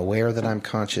 Mm-hmm. I'm aware that I'm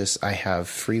conscious. I have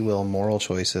free will, moral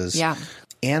choices. Yeah.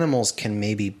 Animals can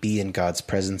maybe be in God's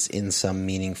presence in some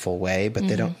meaningful way, but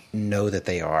they don't know that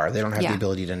they are. They don't have the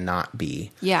ability to not be.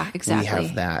 Yeah, exactly. We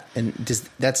have that. And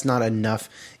that's not enough.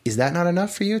 Is that not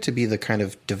enough for you to be the kind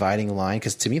of dividing line?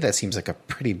 Because to me, that seems like a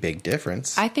pretty big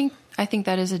difference. I think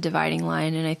that is a dividing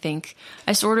line. And I think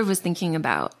I sort of was thinking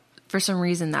about, for some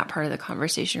reason, that part of the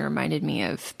conversation reminded me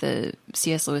of the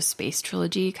C.S. Lewis space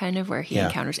trilogy, kind of, where he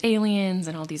encounters aliens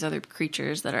and all these other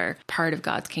creatures that are part of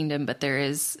God's kingdom, but there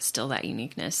is still that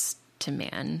uniqueness to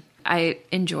man. I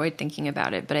enjoyed thinking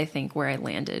about it, but I think where I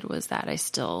landed was that I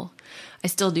still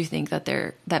do think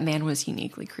that man was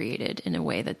uniquely created in a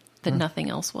way that nothing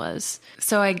else was.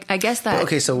 So I guess that...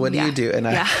 Okay, so what do you do? And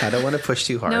I don't want to push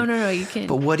too hard. No, you can.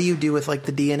 But what do you do with like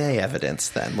the DNA evidence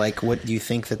then? Like what do you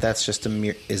think that's just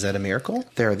is that a miracle?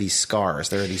 There are these scars,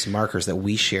 there are these markers that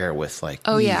we share with like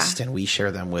yeast and we share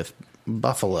them with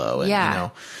buffalo.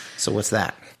 And, so what's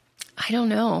that? I don't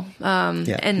know. And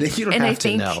you don't have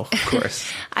to know, of course.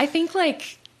 I think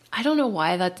like... I don't know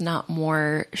why that's not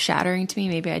more shattering to me.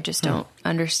 Maybe I just don't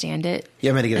understand it.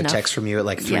 Yeah, I'm going to get a text from you at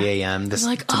like 3 a.m. this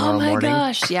like, tomorrow morning. Oh my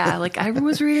gosh. Yeah, like I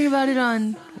was reading about it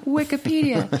on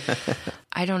Wikipedia.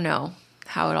 I don't know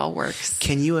how it all works.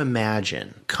 Can you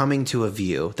imagine coming to a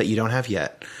view that you don't have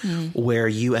yet where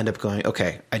you end up going,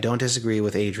 okay, I don't disagree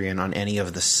with Adrian on any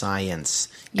of the science,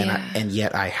 and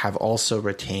yet I have also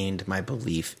retained my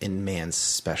belief in man's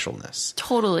specialness.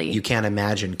 Totally. You can't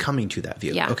imagine coming to that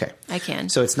view. Yeah, okay. I can.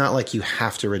 So it's not like you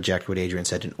have to reject what Adrian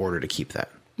said in order to keep that.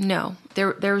 No.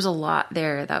 There was a lot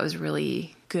there that was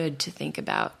really good to think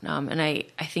about. And I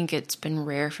think it's been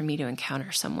rare for me to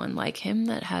encounter someone like him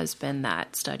that has been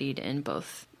that studied in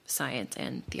both science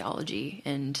and theology.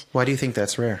 And why do you think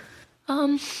that's rare?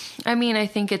 I mean, I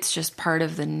think it's just part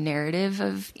of the narrative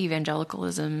of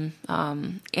evangelicalism.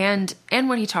 And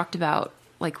when he talked about,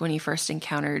 like when he first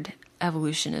encountered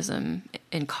evolutionism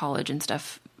in college and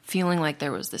stuff, feeling like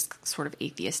there was this sort of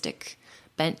atheistic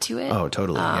bent to it. Oh,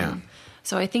 totally. Yeah.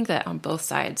 So I think that on both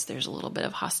sides, there's a little bit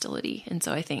of hostility. And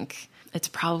so I think it's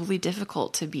probably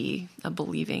difficult to be a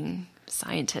believing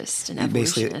scientist and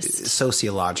evolutionist. Basically,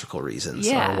 sociological reasons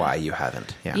are why you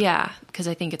haven't. Yeah, because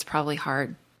I think it's probably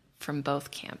hard from both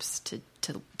camps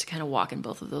to kind of walk in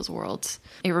both of those worlds.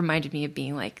 It reminded me of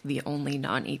being like the only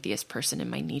non-atheist person in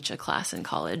my Nietzsche class in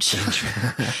college.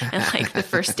 And like the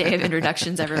first day of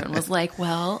introductions, everyone was like,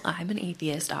 well, I'm an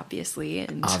atheist, obviously.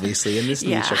 And Obviously in this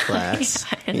Nietzsche class.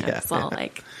 And I was all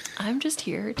like, I'm just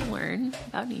here to learn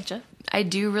about Nietzsche. I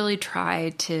do really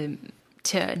try to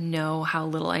know how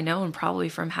little I know, and probably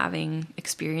from having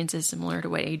experiences similar to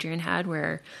what Adrian had,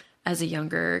 where as a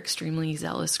younger, extremely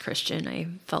zealous Christian, I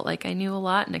felt like I knew a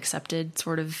lot and accepted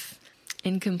sort of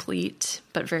incomplete,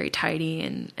 but very tidy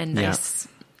and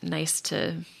nice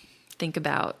to think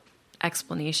about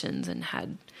explanations, and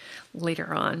had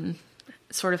later on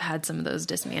sort of had some of those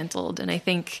dismantled. And I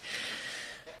think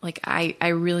like I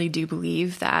really do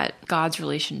believe that God's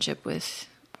relationship with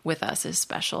us is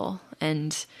special.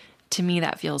 And to me,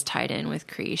 that feels tied in with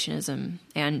creationism.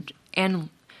 And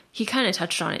he kind of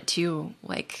touched on it too,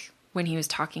 like when he was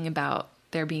talking about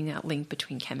there being that link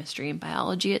between chemistry and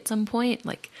biology at some point.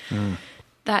 Like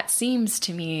that seems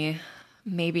to me,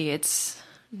 maybe it's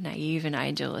naive and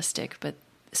idealistic, but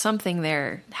something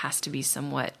there has to be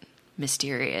somewhat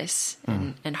mysterious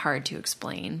and hard to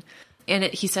explain. And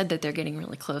he said that they're getting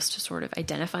really close to sort of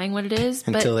identifying what it is.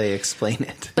 Until they explain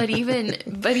it. But even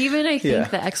I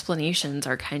think the explanations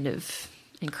are kind of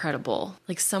incredible.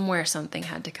 Like somewhere something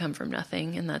had to come from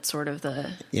nothing, and that's sort of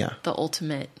the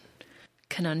ultimate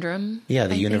conundrum. Yeah,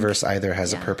 the universe either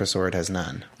has a purpose or it has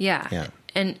none. Yeah.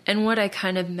 And what I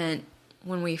kind of meant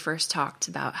when we first talked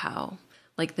about how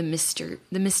like the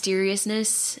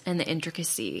mysteriousness and the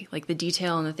intricacy, like the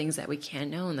detail and the things that we can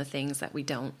know and the things that we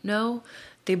don't know,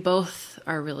 they both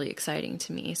are really exciting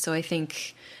to me. So I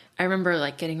think I remember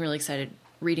like getting really excited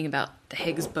reading about the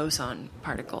Higgs boson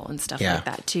particle and stuff like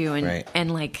that too. And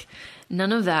and like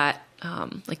none of that,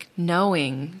 like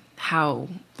knowing how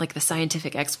like the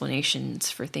scientific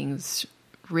explanations for things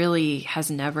really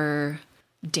has never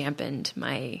dampened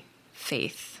my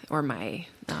faith or my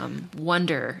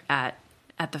wonder at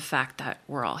the fact that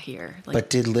we're all here. Like, but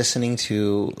did listening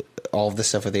to all of this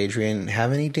stuff with Adrian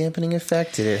have any dampening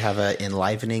effect? Did it have an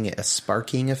enlivening, a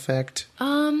sparking effect?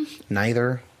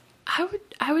 Neither.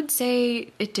 I would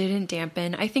say it didn't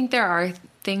dampen. I think there are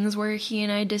things where he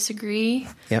and I disagree.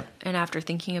 Yep. And after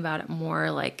thinking about it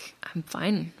more, like, I'm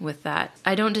fine with that.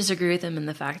 I don't disagree with him in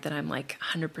the fact that I'm like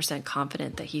 100%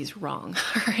 confident that he's wrong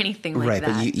or anything like that.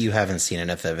 Right, but you haven't seen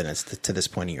enough evidence to this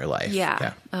point in your life.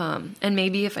 Yeah. And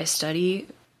maybe if I study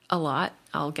a lot,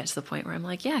 I'll get to the point where I'm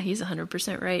like, yeah, he's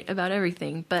 100% right about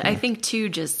everything. But I think too,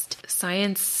 just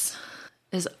science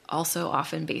is also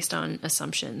often based on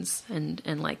assumptions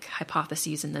and like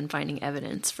hypotheses, and then finding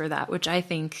evidence for that, which I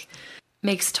think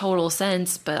makes total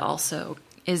sense, but also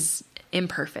is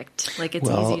imperfect. Like it's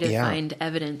easy to find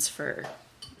evidence for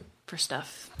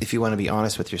stuff. If you want to be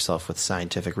honest with yourself with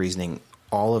scientific reasoning,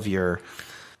 all of your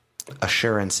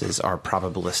assurances are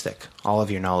probabilistic. All of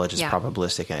your knowledge is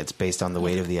probabilistic, and it's based on the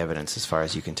weight of the evidence as far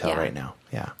as you can tell right now.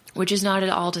 Yeah. Which is not at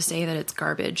all to say that it's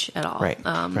garbage at all. Right.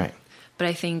 Right. But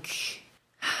I think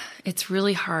it's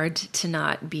really hard to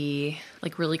not be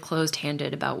like really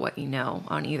closed-handed about what you know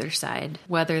on either side,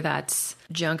 whether that's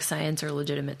junk science or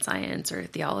legitimate science or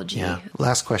theology. Yeah.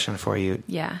 Last question for you.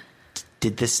 Yeah.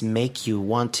 Did this make you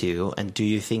want to, and do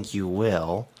you think you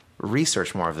will,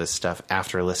 research more of this stuff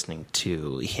after listening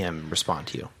to him respond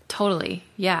to you? Totally.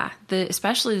 Yeah.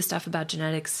 Especially the stuff about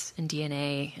genetics and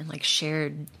DNA and like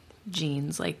shared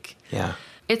genes. Like,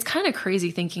 it's kind of crazy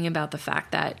thinking about the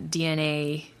fact that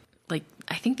DNA, like,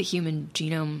 I think the human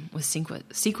genome was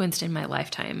sequenced in my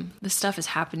lifetime. This stuff is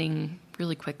happening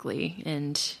really quickly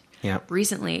and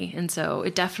recently. And so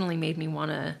it definitely made me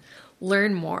want to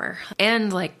learn more.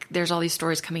 And like, there's all these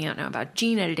stories coming out now about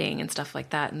gene editing and stuff like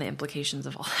that and the implications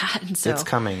of all that. And so it's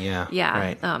coming. Yeah.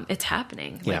 Right. It's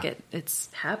happening. Like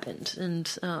it's happened.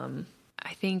 And,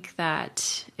 I think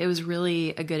that it was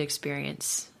really a good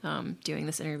experience, doing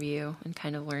this interview and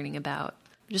kind of learning about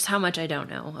just how much I don't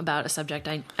know about a subject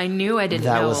I knew I didn't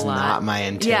know a lot. That was not my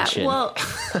intention. Yeah, well,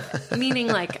 meaning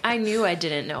like I knew I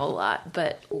didn't know a lot,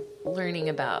 but learning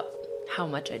about how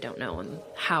much I don't know and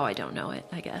how I don't know it,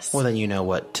 I guess. Well, then you know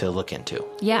what to look into.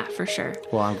 Yeah, for sure.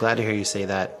 Well, I'm glad to hear you say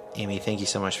that. Amy, thank you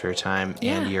so much for your time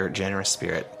and your generous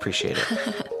spirit. Appreciate it.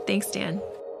 Thanks, Dan.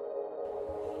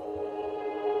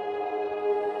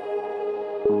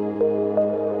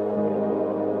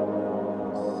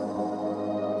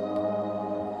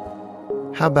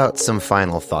 How about some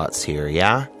final thoughts here,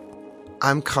 yeah?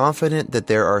 I'm confident that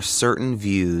there are certain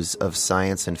views of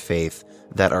science and faith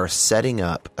that are setting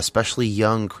up, especially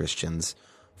young Christians,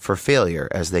 for failure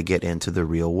as they get into the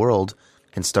real world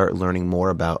and start learning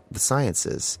more about the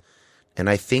sciences. And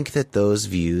I think that those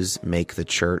views make the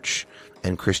church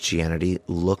and Christianity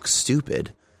look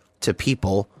stupid to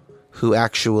people who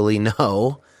actually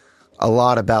know a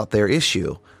lot about their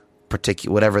issue,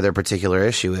 whatever their particular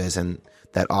issue is. And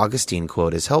that Augustine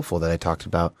quote is helpful that I talked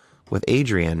about with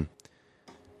Adrian.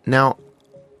 Now,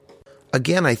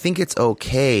 again, I think it's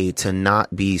okay to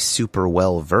not be super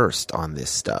well versed on this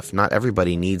stuff. Not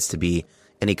everybody needs to be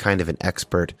any kind of an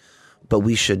expert, but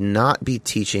we should not be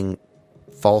teaching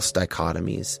false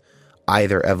dichotomies,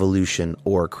 either evolution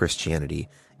or Christianity.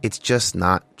 It's just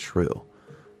not true.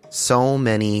 So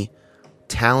many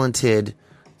talented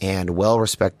and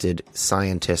well-respected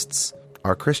scientists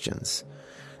are Christians.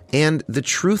 And the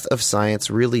truth of science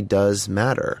really does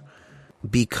matter,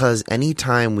 because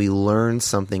anytime we learn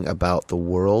something about the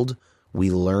world, we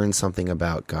learn something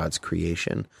about God's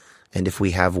creation. And if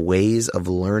we have ways of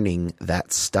learning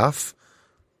that stuff,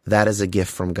 that is a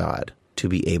gift from God to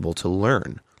be able to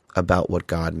learn about what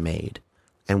God made.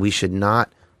 And we should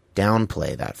not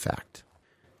downplay that fact.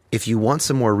 If you want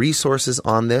some more resources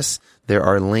on this, there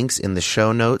are links in the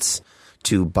show notes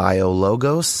to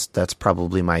BioLogos. That's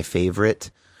probably my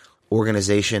favorite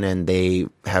organization, and they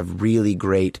have really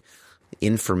great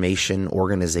information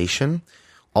organization.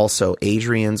 Also,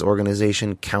 Adrian's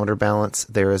organization, Counterbalance,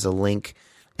 there is a link.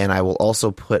 And I will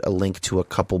also put a link to a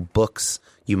couple books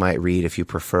you might read if you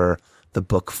prefer the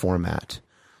book format.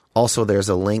 Also, there's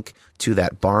a link to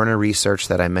that Barna research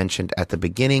that I mentioned at the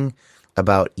beginning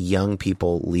about young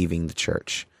people leaving the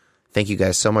church. Thank you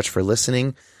guys so much for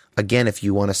listening. Again, if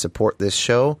you want to support this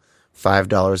show,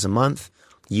 $5 a month,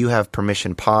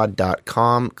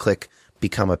 youhavepermissionpod.com, click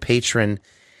Become a Patron,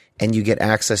 and you get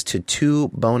access to 2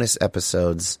 bonus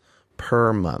episodes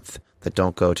per month that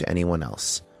don't go to anyone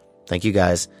else. Thank you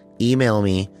guys. Email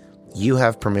me,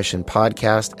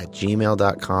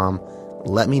 youhavepermissionpodcast@gmail.com.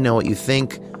 Let me know what you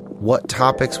think. What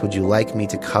topics would you like me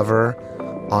to cover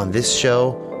on this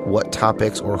show? What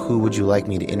topics or who would you like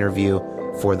me to interview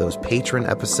for those patron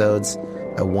episodes?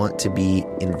 I want to be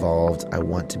involved. I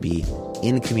want to be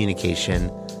in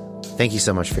communication. Thank you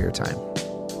so much for your time.